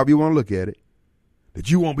me, however you want to look at it,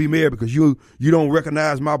 that you won't be mayor because you don't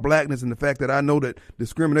recognize my blackness and the fact that I know that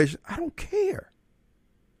discrimination. I don't care.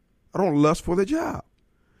 I don't lust for the job.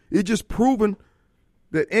 It's just proven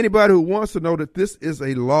that anybody who wants to know that this is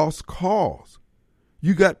a lost cause.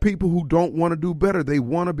 You got people who don't want to do better. They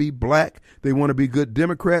want to be black. They want to be good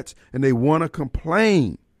Democrats, and they want to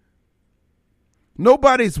complain.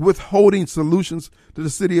 Nobody's withholding solutions to the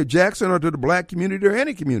city of Jackson or to the black community or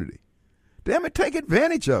any community. Damn it, take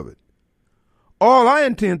advantage of it. All I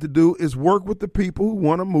intend to do is work with the people who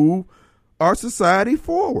want to move our society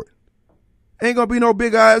forward. Ain't going to be no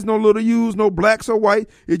big eyes, no little U's, no blacks or white.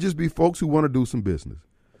 It just be folks who want to do some business.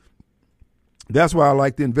 That's why I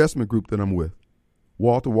like the investment group that I'm with.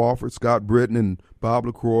 Walter Walford, Scott Britton, and Bob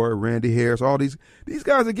LaCroix, Randy Harris, all these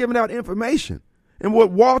guys are giving out information. And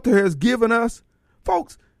what Walter has given us,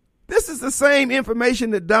 folks, this is the same information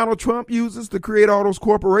that Donald Trump uses to create all those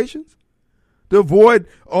corporations, to avoid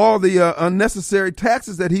all the unnecessary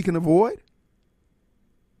taxes that he can avoid.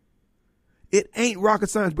 It ain't rocket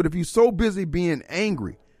science, but if you're so busy being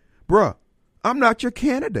angry, bruh, I'm not your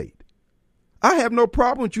candidate. I have no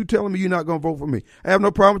problem with you telling me you're not going to vote for me. I have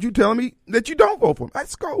no problem with you telling me that you don't vote for me.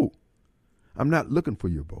 That's cool. I'm not looking for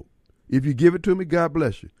your vote. If you give it to me, God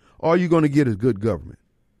bless you. All you're going to get is good government.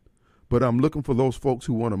 But I'm looking for those folks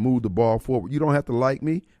who want to move the ball forward. You don't have to like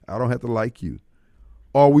me. I don't have to like you.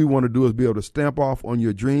 All we want to do is be able to stamp off on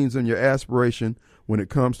your dreams and your aspiration when it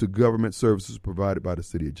comes to government services provided by the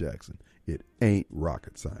city of Jackson. It ain't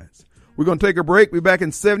rocket science. We're going to take a break. We'll be back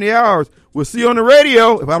in 70 hours. We'll see you on the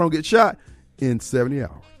radio, if I don't get shot, in 70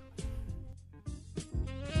 hours.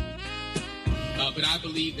 But I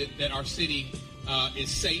believe that our city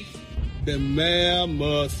is safe. The mayor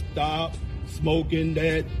must stop smoking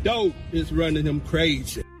that dope. It's running him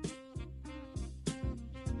crazy.